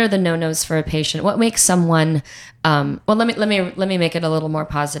what are the no-nos for a patient? What makes someone? Let me make it a little more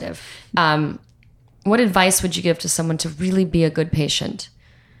positive. What advice would you give to someone to really be a good patient?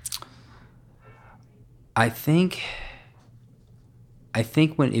 I think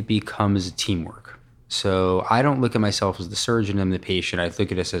when it becomes teamwork. So I don't look at myself as the surgeon and the patient. I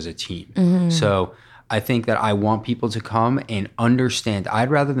look at us as a team. Mm-hmm. So I think that I want people to come and understand. I'd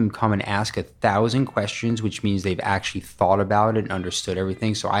rather them come and ask 1,000 questions, which means they've actually thought about it and understood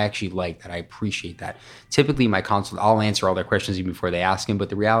everything. So I actually like that. I appreciate that. Typically, my consult, I'll answer all their questions even before they ask them. But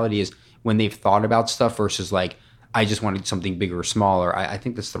the reality is when they've thought about stuff versus I just wanted something bigger or smaller, I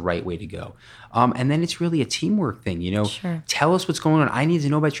think that's the right way to go. And then it's really a teamwork thing, Sure. Tell us what's going on. I need to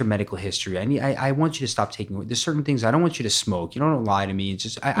know about your medical history. I want you to stop taking, there's certain things, I don't want you to smoke. You don't lie to me. It's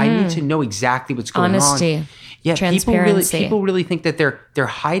just, I need to know exactly what's going Honesty, on. Yeah, transparency. People really think that they're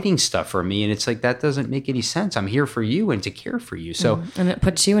hiding stuff from me. And it's that doesn't make any sense. I'm here for you and to care for you. So, and it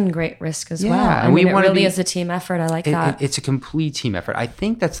puts you in great risk as well. And it really is a team effort. I like that. It's a complete team effort. I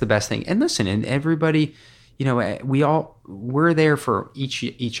think that's the best thing. And listen, and everybody, we're there for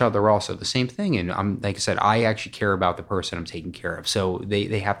each other also, the same thing. And like I said, I actually care about the person I'm taking care of. So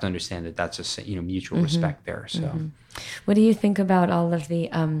they have to understand that that's a mutual respect there. So what do you think about all of the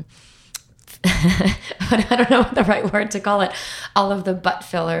I don't know what the right word to call it, all of the butt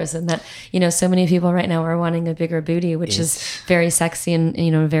fillers, and that, so many people right now are wanting a bigger booty, which is very sexy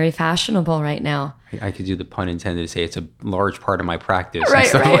and, very fashionable right now. I could do the pun intended to say it's a large part of my practice.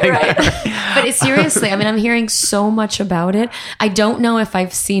 Right. But seriously, I mean, I'm hearing so much about it. I don't know if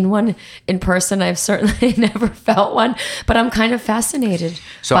I've seen one in person. I've certainly never felt one, but I'm kind of fascinated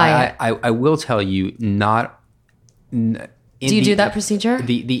by it. I will tell you, do you do that procedure?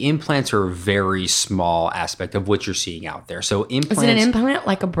 The implants are a very small aspect of what you're seeing out there. So implants... Is it an implant,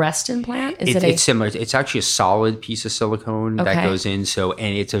 like a breast implant? It's similar. It's actually a solid piece of silicone that goes in. So,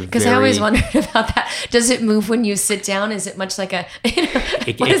 and it's because I always wondered about that. Does it move when you sit down? Is it much like a...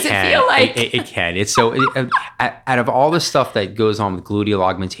 what does it feel like? It can. It's so... out of all the stuff that goes on with gluteal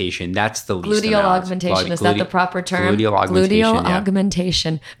augmentation, that's the least Gluteal augmentation. Is that the proper term? Gluteal augmentation,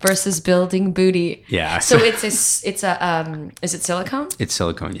 augmentation versus building booty. Yeah. So it's a is it silicone? It's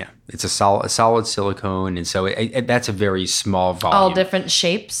silicone, yeah. It's a solid silicone, and so that's a very small volume. All different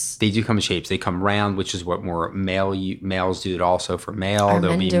shapes? They do come in shapes. They come round, which is what more males do it also for male. Are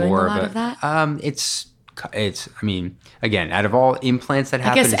There'll men be doing more a lot of that? It's I mean, again, out of all implants that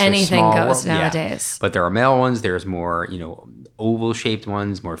happen, I guess anything goes nowadays. Yeah. But there are male ones. There's more, oval shaped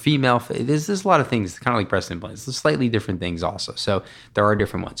ones, more female. There's a lot of things, kind of like breast implants. There's slightly different things also. So there are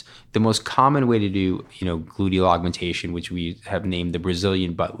different ones. The most common way to do, gluteal augmentation, which we have named the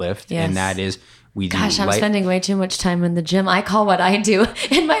Brazilian butt lift, and that is I'm spending way too much time in the gym. I call what I do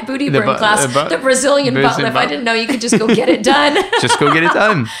in my booty burn class the Brazilian butt lift. I didn't know you could just go get it done. Just go get it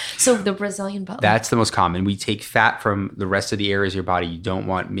done. So the Brazilian butt lift. That's the most common. We take fat from the rest of the areas of your body you don't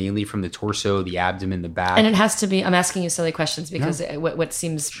want, mainly from the torso, the abdomen, the back. And it has to be, I'm asking you silly questions because what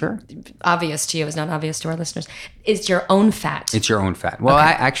seems obvious to you is not obvious to our listeners. It's your own fat. It's your own fat. Well,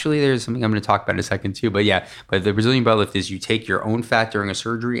 actually, there's something I'm going to talk about in a second too. But but the Brazilian butt lift is you take your own fat during a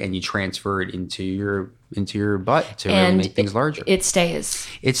surgery and you transfer it into your butt to really make things larger. It stays.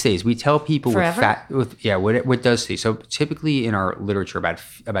 It stays. We tell people forever? What does stay. So typically in our literature, about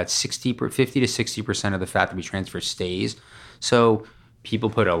 50 to 60% of the fat that we transfer stays. So people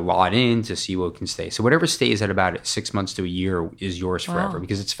put a lot in to see what can stay. So whatever stays at about 6 months to a year is yours forever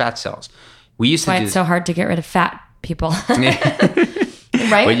because it's fat cells. That's why it's so hard to get rid of fat, people.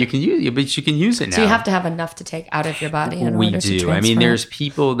 Right? But you can use it now. So you have to have enough to take out of your body in order to transfer. I mean, there's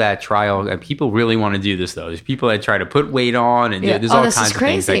people that people really want to do this though. There's people that try to put weight on and there's all kinds of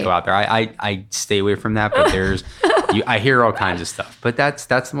things that go out there. I stay away from that, but I hear all kinds of stuff. But that's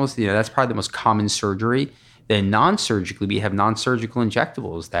the most, that's probably the most common surgery Then non-surgically, we have non-surgical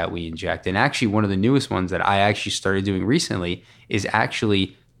injectables that we inject. And actually, one of the newest ones that I actually started doing recently is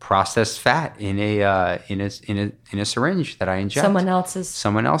actually processed fat in a syringe that I inject. Someone else's.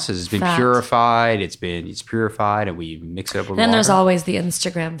 It's been fat. purified. It's purified, and we mix it up with water. Then there's always the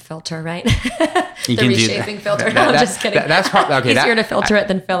Instagram filter, right? You the can reshaping filter. No, I'm just kidding. That's probably okay. Easier to filter it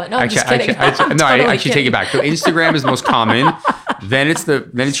than fill it. No, I'm just kidding. I actually take it back. So Instagram is the most common. Then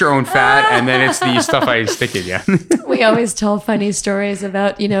it's your own fat, and then it's the stuff I stick in. Yeah. We always tell funny stories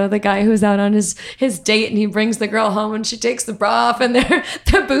about, the guy who's out on his date and he brings the girl home and she takes the bra off and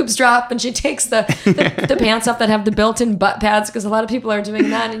the boobs drop and she takes the pants off that have the built-in butt pads, because a lot of people are doing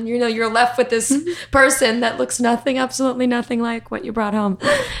that, and you're left with this person that looks absolutely nothing like what you brought home.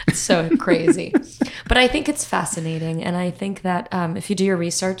 It's so crazy. But I think it's fascinating, and I think that if you do your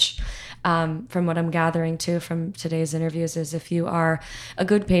research, from what I'm gathering too from today's interviews, is if you are a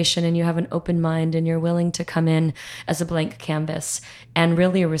good patient and you have an open mind and you're willing to come in as a blank canvas and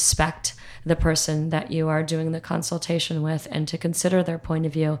really respect the person that you are doing the consultation with, and to consider their point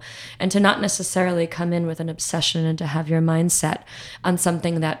of view, and to not necessarily come in with an obsession and to have your mindset on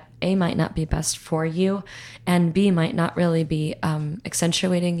something that A, might not be best for you, and B, might not really be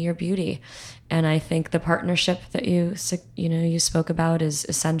accentuating your beauty. And I think the partnership that you spoke about is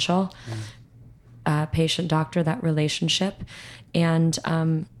essential. Patient-doctor, that relationship. And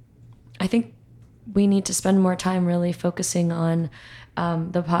I think we need to spend more time really focusing on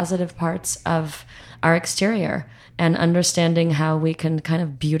the positive parts of our exterior and understanding how we can kind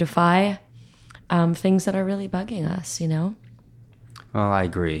of beautify things that are really bugging us, Well, I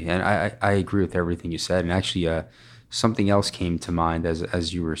agree. And I agree with everything you said. And actually, something else came to mind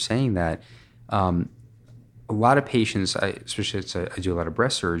as you were saying that. A lot of patients, especially I do a lot of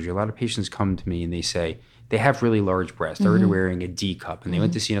breast surgery, a lot of patients come to me and they say they have really large breasts. They're already wearing a D cup. And they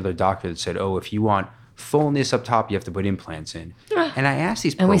went to see another doctor that said, if you want fullness up top, you have to put implants in. And I asked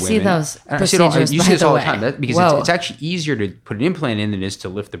these poor women. And we see those procedures, you see this all the time. Because Whoa. It's actually easier to put an implant in than it is to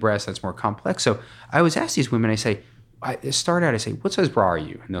lift the breast. That's more complex. So I always ask these women, I say, I say, what size bra are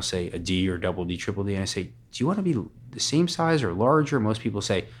you? And they'll say a D or double D, triple D. And I say, do you want to be the same size or larger? Most people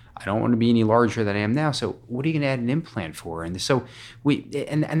say, I don't want to be any larger than I am now. So what are you going to add an implant for? And so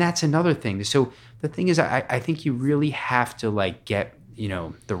and that's another thing. So the thing is, I think you really have to get,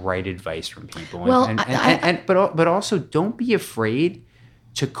 the right advice from people. But also don't be afraid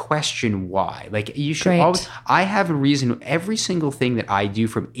to question why. You should always, I have a reason, every single thing that I do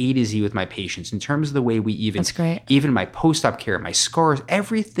from A to Z with my patients, in terms of the way we even my post-op care, my scars,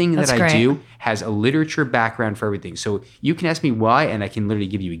 everything that I do has a literature background for everything. So you can ask me why, and I can literally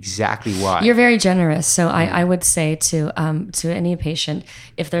give you exactly why. You're very generous. So I would say to any patient,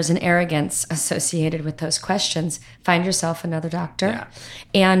 if there's an arrogance associated with those questions, find yourself another doctor. Yeah.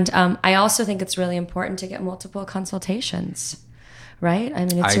 And I also think it's really important to get multiple consultations. Right? I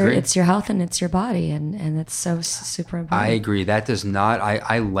mean, it's your health and it's your body, and it's so super important. I agree. That does not,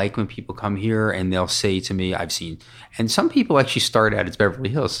 I like when people come here and they'll say to me, I've seen, and some people actually start out, it's Beverly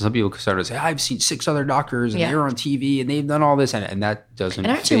Hills. So some people start to say, I've seen 6 other doctors and they're on TV and they've done all this, and that doesn't.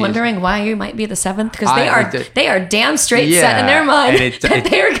 And aren't you wondering why you might be the 7th? Because they are damn straight set in their mind that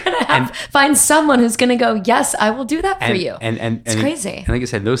they're going to find someone who's going to go, yes, I will do that for you. It's crazy. And like I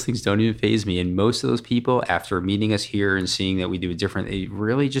said, those things don't even faze me. And most of those people, after meeting us here and seeing that we do a different, they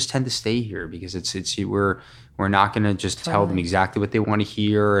really just tend to stay here because we're not going to just tell them exactly what they want to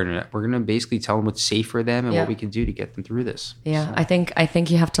hear, and we're going to basically tell them what's safe for them and what we can do to get them through this. Yeah, so. I think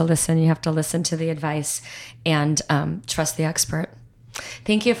you have to listen. You have to listen to the advice and trust the expert.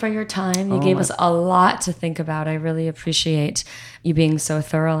 Thank you for your time. You gave us a lot to think about. I really appreciate you being so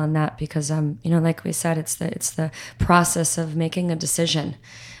thorough on that because like we said, it's the process of making a decision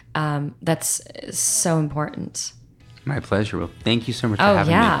that's so important. My pleasure. Well, thank you so much for having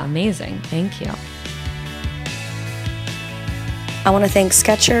me. Oh, yeah. Amazing. Thank you. I want to thank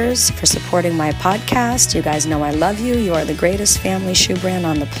Skechers for supporting my podcast. You guys know I love you. You are the greatest family shoe brand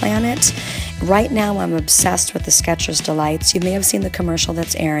on the planet. Right now, I'm obsessed with the Skechers Delights. You may have seen the commercial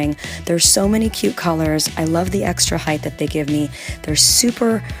that's airing. There's so many cute colors. I love the extra height that they give me. They're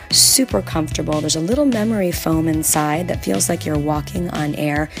super, super comfortable. There's a little memory foam inside that feels like you're walking on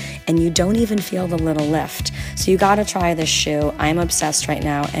air, and you don't even feel the little lift. So you got to try this shoe. I'm obsessed right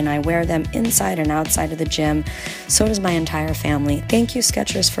now, and I wear them inside and outside of the gym. So does my entire family. Thank you,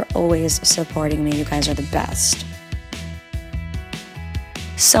 Skechers, for always supporting me. You guys are the best.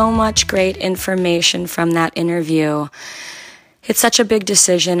 So much great information from that interview. It's such a big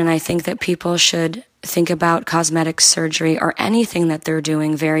decision, and I think that people should think about cosmetic surgery or anything that they're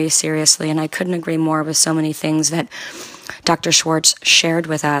doing very seriously, and I couldn't agree more with so many things that Dr. Schwartz shared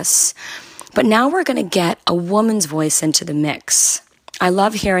with us. But now we're going to get a woman's voice into the mix. I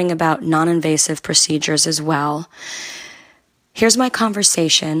love hearing about non-invasive procedures as well. Here's my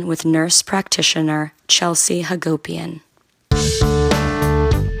conversation with nurse practitioner Chelsea Hagopian.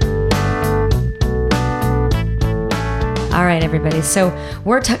 All right, everybody. So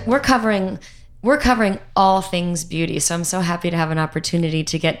we're covering all things beauty. So I'm so happy to have an opportunity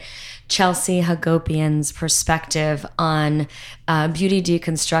to get Chelsea Hagopian's perspective on beauty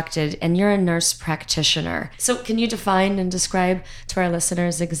deconstructed. And you're a nurse practitioner. So can you define and describe to our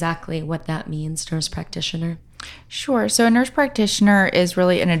listeners exactly what that means, nurse practitioner? Sure. So a nurse practitioner is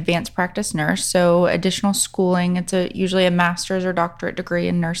really an advanced practice nurse. So additional schooling, it's usually a master's or doctorate degree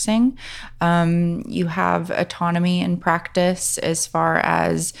in nursing. You have autonomy in practice as far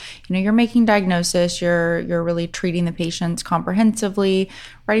as, you're making diagnosis, you're really treating the patients comprehensively,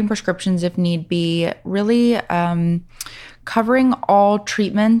 writing prescriptions if need be, really covering all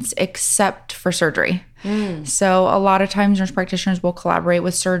treatments except for surgery. So a lot of times nurse practitioners will collaborate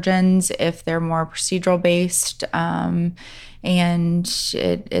with surgeons if they're more procedural based, and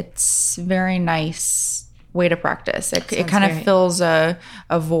it's very nice way to practice. It kind of fills a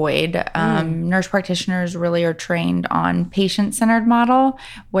void. Nurse practitioners really are trained on patient-centered model,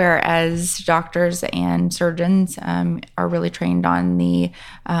 whereas doctors and surgeons are really trained on the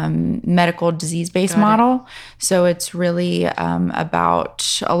medical disease-based model. So it's really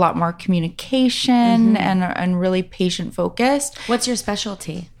about a lot more communication and really patient-focused. What's your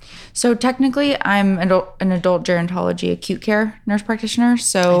specialty? So technically, I'm an adult gerontology acute care nurse practitioner.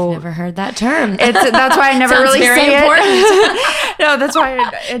 So I've never heard that term. That's why I never Sounds really very say important. it. No, that's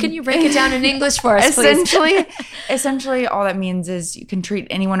why. Can you break it down in English for us, please? Essentially, all that means is you can treat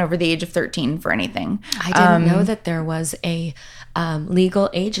anyone over the age of 13 for anything. I didn't know that there was a legal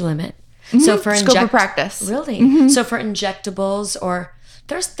age limit. So for scope of practice, really. So for injectables, or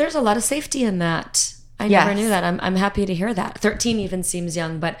there's a lot of safety in that. I never knew that. I'm happy to hear that. 13 even seems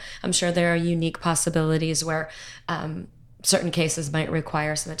young, but I'm sure there are unique possibilities where certain cases might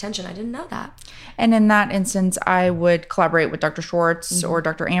require some attention. I didn't know that. And in that instance, I would collaborate with Dr. Schwartz or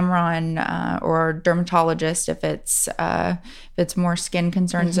Dr. Amron or dermatologist if it's more skin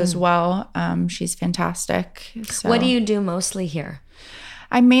concerns as well. She's fantastic. So. What do you do mostly here?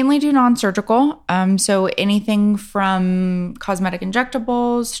 I mainly do non-surgical, so anything from cosmetic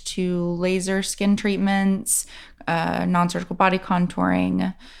injectables to laser skin treatments, non-surgical body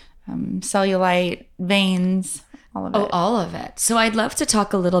contouring, cellulite, veins, all of it. Oh, all of it. So I'd love to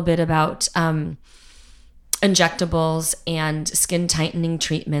talk a little bit about injectables and skin tightening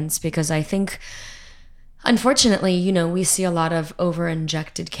treatments, because I think, unfortunately, we see a lot of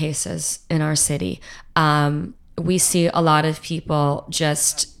over-injected cases in our city. We see a lot of people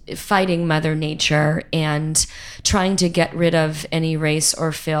just fighting Mother Nature and trying to get rid of and erase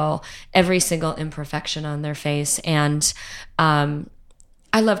or fill every single imperfection on their face. And I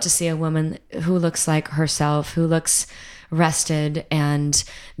love to see a woman who looks like herself, who looks rested and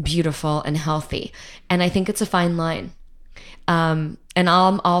beautiful and healthy. And I think it's a fine line. And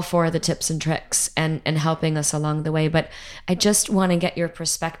I'm all for the tips and tricks and helping us along the way. But I just want to get your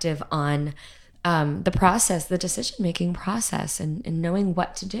perspective on the process, the decision-making process, and knowing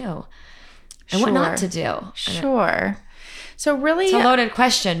what to do and what not to do. Sure. So really, it's a loaded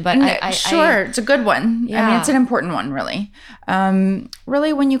question, but it's a good one. Yeah. I mean, it's an important one, really.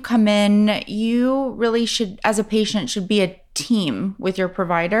 Really, when you come in, you really should, as a patient, should be a team with your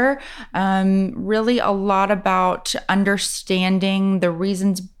provider. Really a lot about understanding the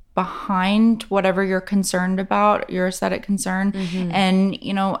reasons behind whatever you're concerned about, your aesthetic concern, and,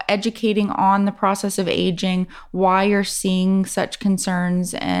 educating on the process of aging, why you're seeing such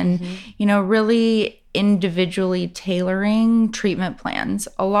concerns, and, really individually tailoring treatment plans.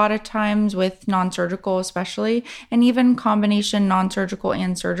 A lot of times with non-surgical especially, and even combination non-surgical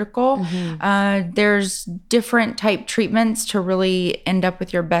and surgical, there's different type treatments to really end up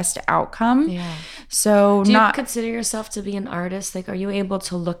with your best outcome. Yeah. So do you consider yourself to be an artist? Like, are you able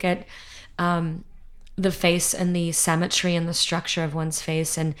to look at the face and the symmetry and the structure of one's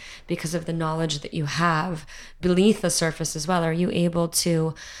face, and because of the knowledge that you have beneath the surface as well, are you able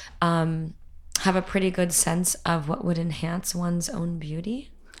to have a pretty good sense of what would enhance one's own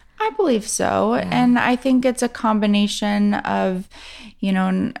beauty? I believe so. Yeah. And I think it's a combination of,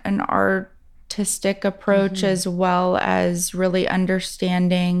 an artistic approach as well as really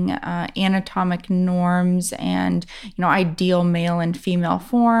understanding anatomic norms and, ideal male and female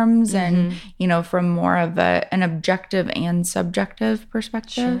forms and, from more of an objective and subjective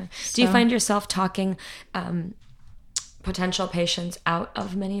perspective. Sure. So. Do you find yourself talking potential patients out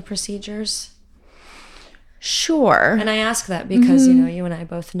of many procedures? Sure. And I ask that because, you and I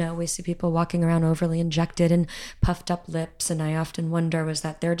both know we see people walking around overly injected and puffed up lips. And I often wonder, was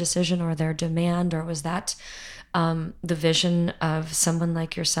that their decision or their demand, or was that the vision of someone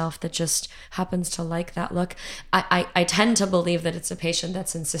like yourself that just happens to like that look? I tend to believe that it's a patient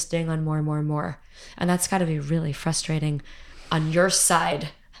that's insisting on more and more and more. And that's got to be really frustrating on your side.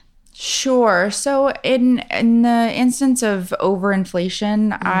 Sure. So in the instance of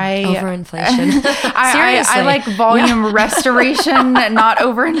overinflation, I like volume restoration, not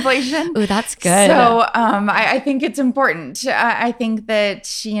overinflation. Oh, that's good. So I think it's important. I think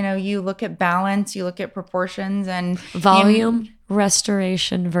that, you look at balance, you look at proportions, and volume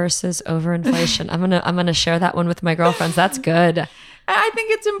restoration versus overinflation. I'm gonna share that one with my girlfriends. That's good. I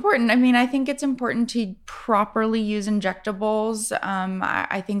think it's important. I think it's important to properly use injectables.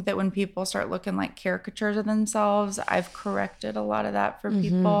 I think that when people start looking like caricatures of themselves, I've corrected a lot of that for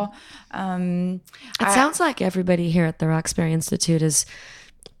people. It sounds like everybody here at the Roxbury Institute is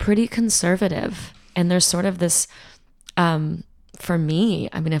pretty conservative. And there's sort of this, for me,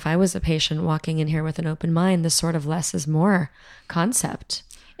 if I was a patient walking in here with an open mind, this sort of less is more concept.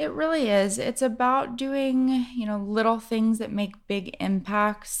 It really is. It's about doing, little things that make big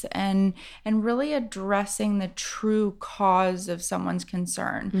impacts and really addressing the true cause of someone's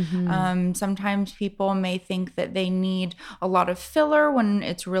concern. Sometimes people may think that they need a lot of filler when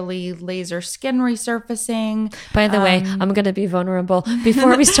it's really laser skin resurfacing. By the way, I'm going to be vulnerable.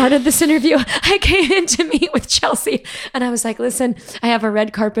 Before we started this interview, I came in to meet with Chelsea and I was like, listen, I have a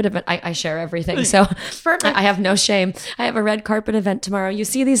red carpet event. I share everything. So I have no shame. I have a red carpet event tomorrow. You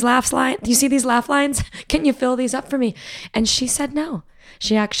see these laugh lines? Can you fill these up for me? And she said no.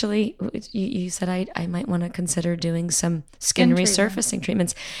 She actually, you said I might want to consider doing some skin resurfacing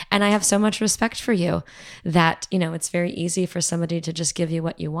treatments. And I have so much respect for you that, it's very easy for somebody to just give you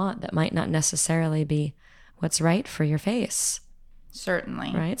what you want that might not necessarily be what's right for your face.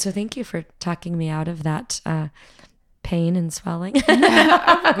 Certainly. Right. So thank you for talking me out of that pain and swelling. Of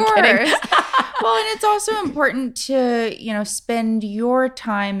course. Well, and it's also important to, spend your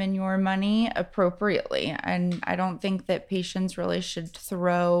time and your money appropriately. And I don't think that patients really should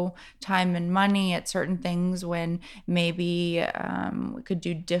throw time and money at certain things when maybe we could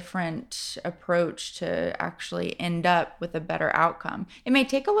do different approach to actually end up with a better outcome. It may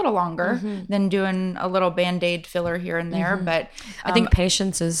take a little longer than doing a little Band-Aid filler here and there, but I think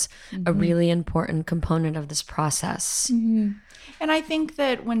patience is a really important component of this process. And I think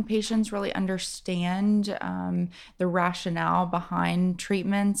that when patients really understand the rationale behind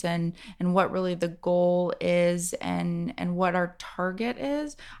treatments and what really the goal is and what our target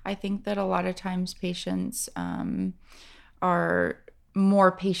is, I think that a lot of times patients are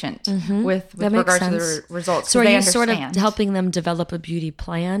more patient with regard to the results. So are you sort of helping them develop a beauty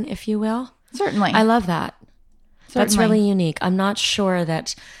plan, if you will? Certainly. I love that. Certainly. That's really unique. I'm not sure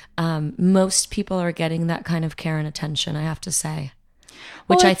that most people are getting that kind of care and attention, I have to say,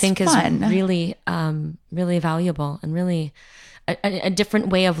 which I think is really, really valuable and really a different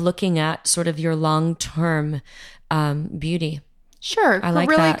way of looking at sort of your long-term beauty. Sure. I like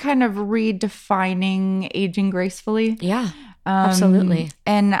really that. Kind of redefining aging gracefully. Yeah, absolutely.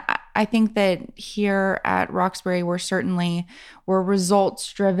 And I think that here at Roxbury, we're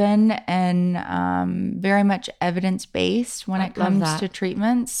results driven and very much evidence based when it comes to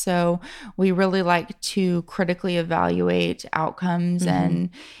treatments. So we really like to critically evaluate outcomes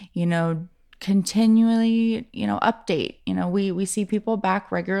and, continually, update. We see people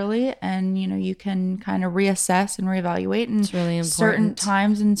back regularly and, you can kind of reassess and reevaluate. And it's really important. Certain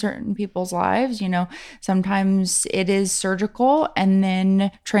times in certain people's lives, sometimes it is surgical and then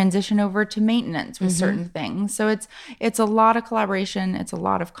transition over to maintenance with certain things. So it's a lot of collaboration. It's a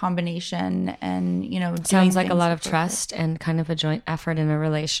lot of combination and, sounds like a lot of trust and kind of a joint effort in a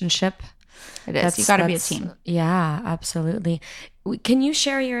relationship. It is. You got to be a team. Yeah, absolutely. Can you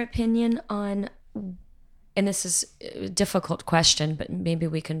share your opinion on, and this is a difficult question, but maybe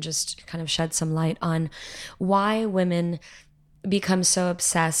we can just kind of shed some light on why women become so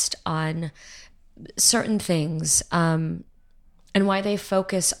obsessed on certain things and why they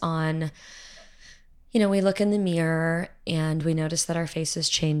focus on, we look in the mirror and we notice that our face is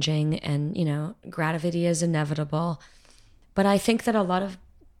changing and, gravity is inevitable. But I think that a lot of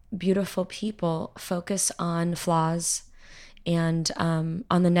beautiful people focus on flaws and on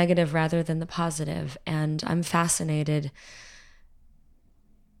the negative rather than the positive. And I'm fascinated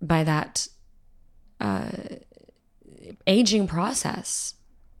by that aging process.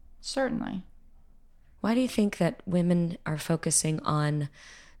 Certainly. Why do you think that women are focusing on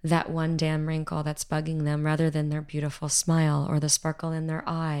that one damn wrinkle that's bugging them rather than their beautiful smile or the sparkle in their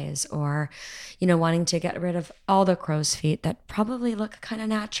eyes, or, wanting to get rid of all the crow's feet that probably look kind of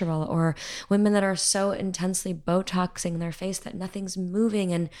natural, or women that are so intensely Botoxing their face that nothing's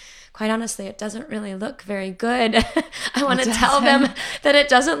moving. And quite honestly, it doesn't really look very good. I want to tell them that it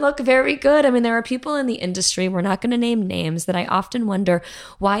doesn't look very good. I mean, there are people in the industry, we're not going to name names, that I often wonder,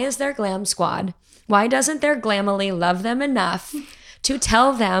 why is their glam squad? Why doesn't their Glamily love them enough to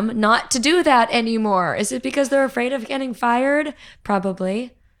tell them not to do that anymore? Is it because they're afraid of getting fired?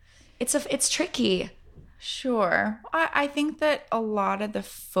 Probably. It's tricky. Sure. I think that a lot of the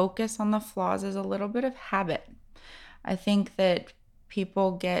focus on the flaws is a little bit of habit. I think that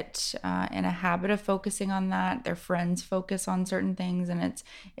people get in a habit of focusing on that. Their friends focus on certain things, and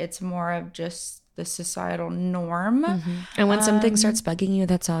it's more of just the societal norm. Mm-hmm. And when something starts bugging you,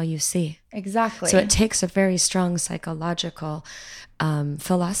 that's all you see. Exactly. So it takes a very strong psychological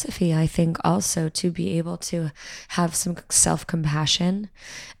philosophy, I think, also to be able to have some self-compassion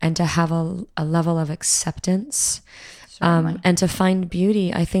and to have a level of acceptance, and to find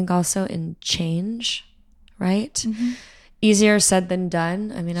beauty, I think, also in change, right? Mm-hmm. Easier said than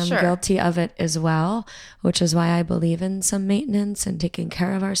done. I mean, I'm guilty of it as well, which is why I believe in some maintenance and taking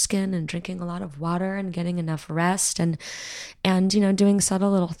care of our skin and drinking a lot of water and getting enough rest and doing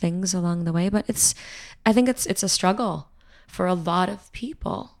subtle little things along the way. But I think it's a struggle for a lot of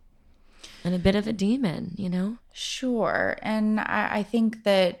people and a bit of a demon, Sure. And I think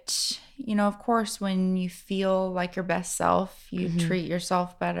that, of course, when you feel like your best self, you treat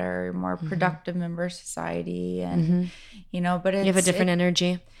yourself better, you're more productive member of society. And, but you have a different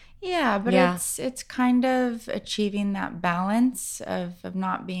energy. Yeah. But it's kind of achieving that balance of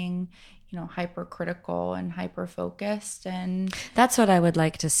not being, hypercritical and hyper-focused. And that's what I would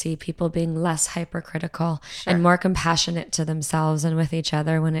like to see, people being less hypercritical and more compassionate to themselves and with each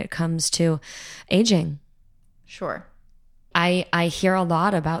other when it comes to aging. Sure. I hear a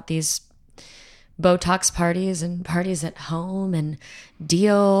lot about these Botox parties and parties at home and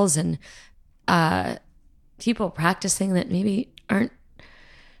deals and people practicing that maybe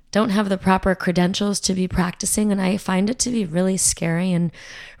don't have the proper credentials to be practicing. And I find it to be really scary and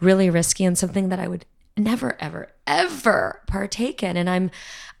really risky and something that I would never, ever, ever partake in. And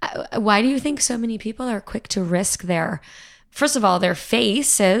why do you think so many people are quick to risk first of all, their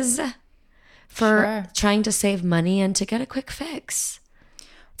faces for trying to save money and to get a quick fix?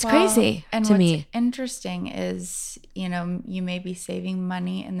 It's crazy to me. What's interesting is, you may be saving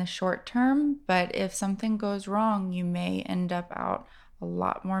money in the short term, but if something goes wrong, you may end up out a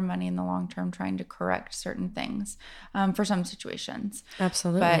lot more money in the long term trying to correct certain things for some situations.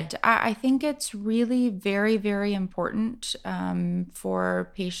 Absolutely. But I think it's really very, very important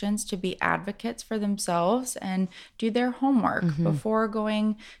for patients to be advocates for themselves and do their homework before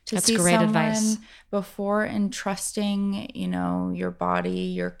going to see someone, advice. Before entrusting, your body,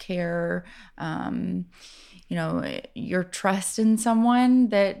 your care, your trust in someone,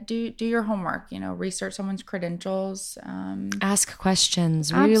 that do your homework, research someone's credentials. Ask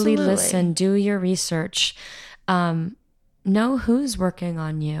questions, really listen, do your research, know who's working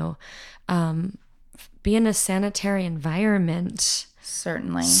on you, be in a sanitary environment.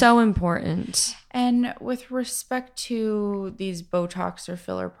 Certainly. So important. And with respect to these Botox or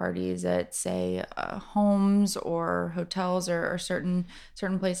filler parties at, say, homes or hotels or certain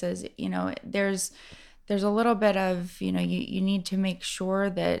places, there's a little bit of, you need to make sure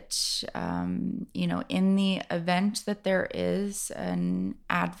that, in the event that there is an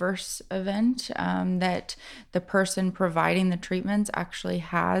adverse event, that the person providing the treatments actually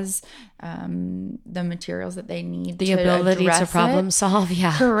has the materials that they need, the ability to problem solve.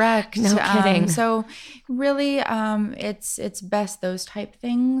 Yeah. Correct. No kidding. So really, it's best those type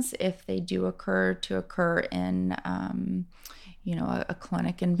things, if they do occur in, a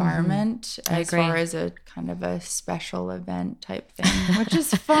clinic environment, as far as a kind of a special event type thing, which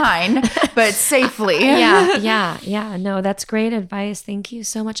is fine, but safely. Yeah. No, that's great advice. Thank you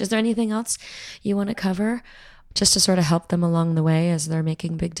so much. Is there anything else you want to cover just to sort of help them along the way as they're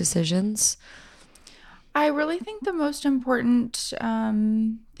making big decisions? I really think the most important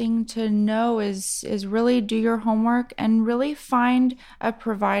thing to know is really do your homework and really find a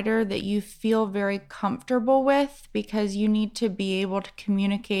provider that you feel very comfortable with, because you need to be able to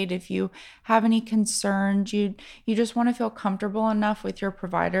communicate if you have any concerns. You just want to feel comfortable enough with your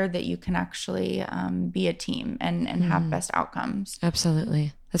provider that you can actually be a team and have best outcomes.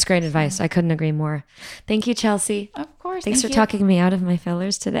 Absolutely. That's great advice. I couldn't agree more. Thank you, Chelsea. Of course. Thanks for talking me out of my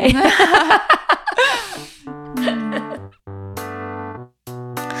fillers today.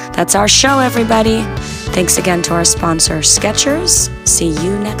 That's our show, everybody. Thanks again to our sponsor, Skechers. See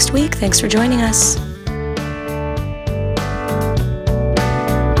you next week. Thanks for joining us.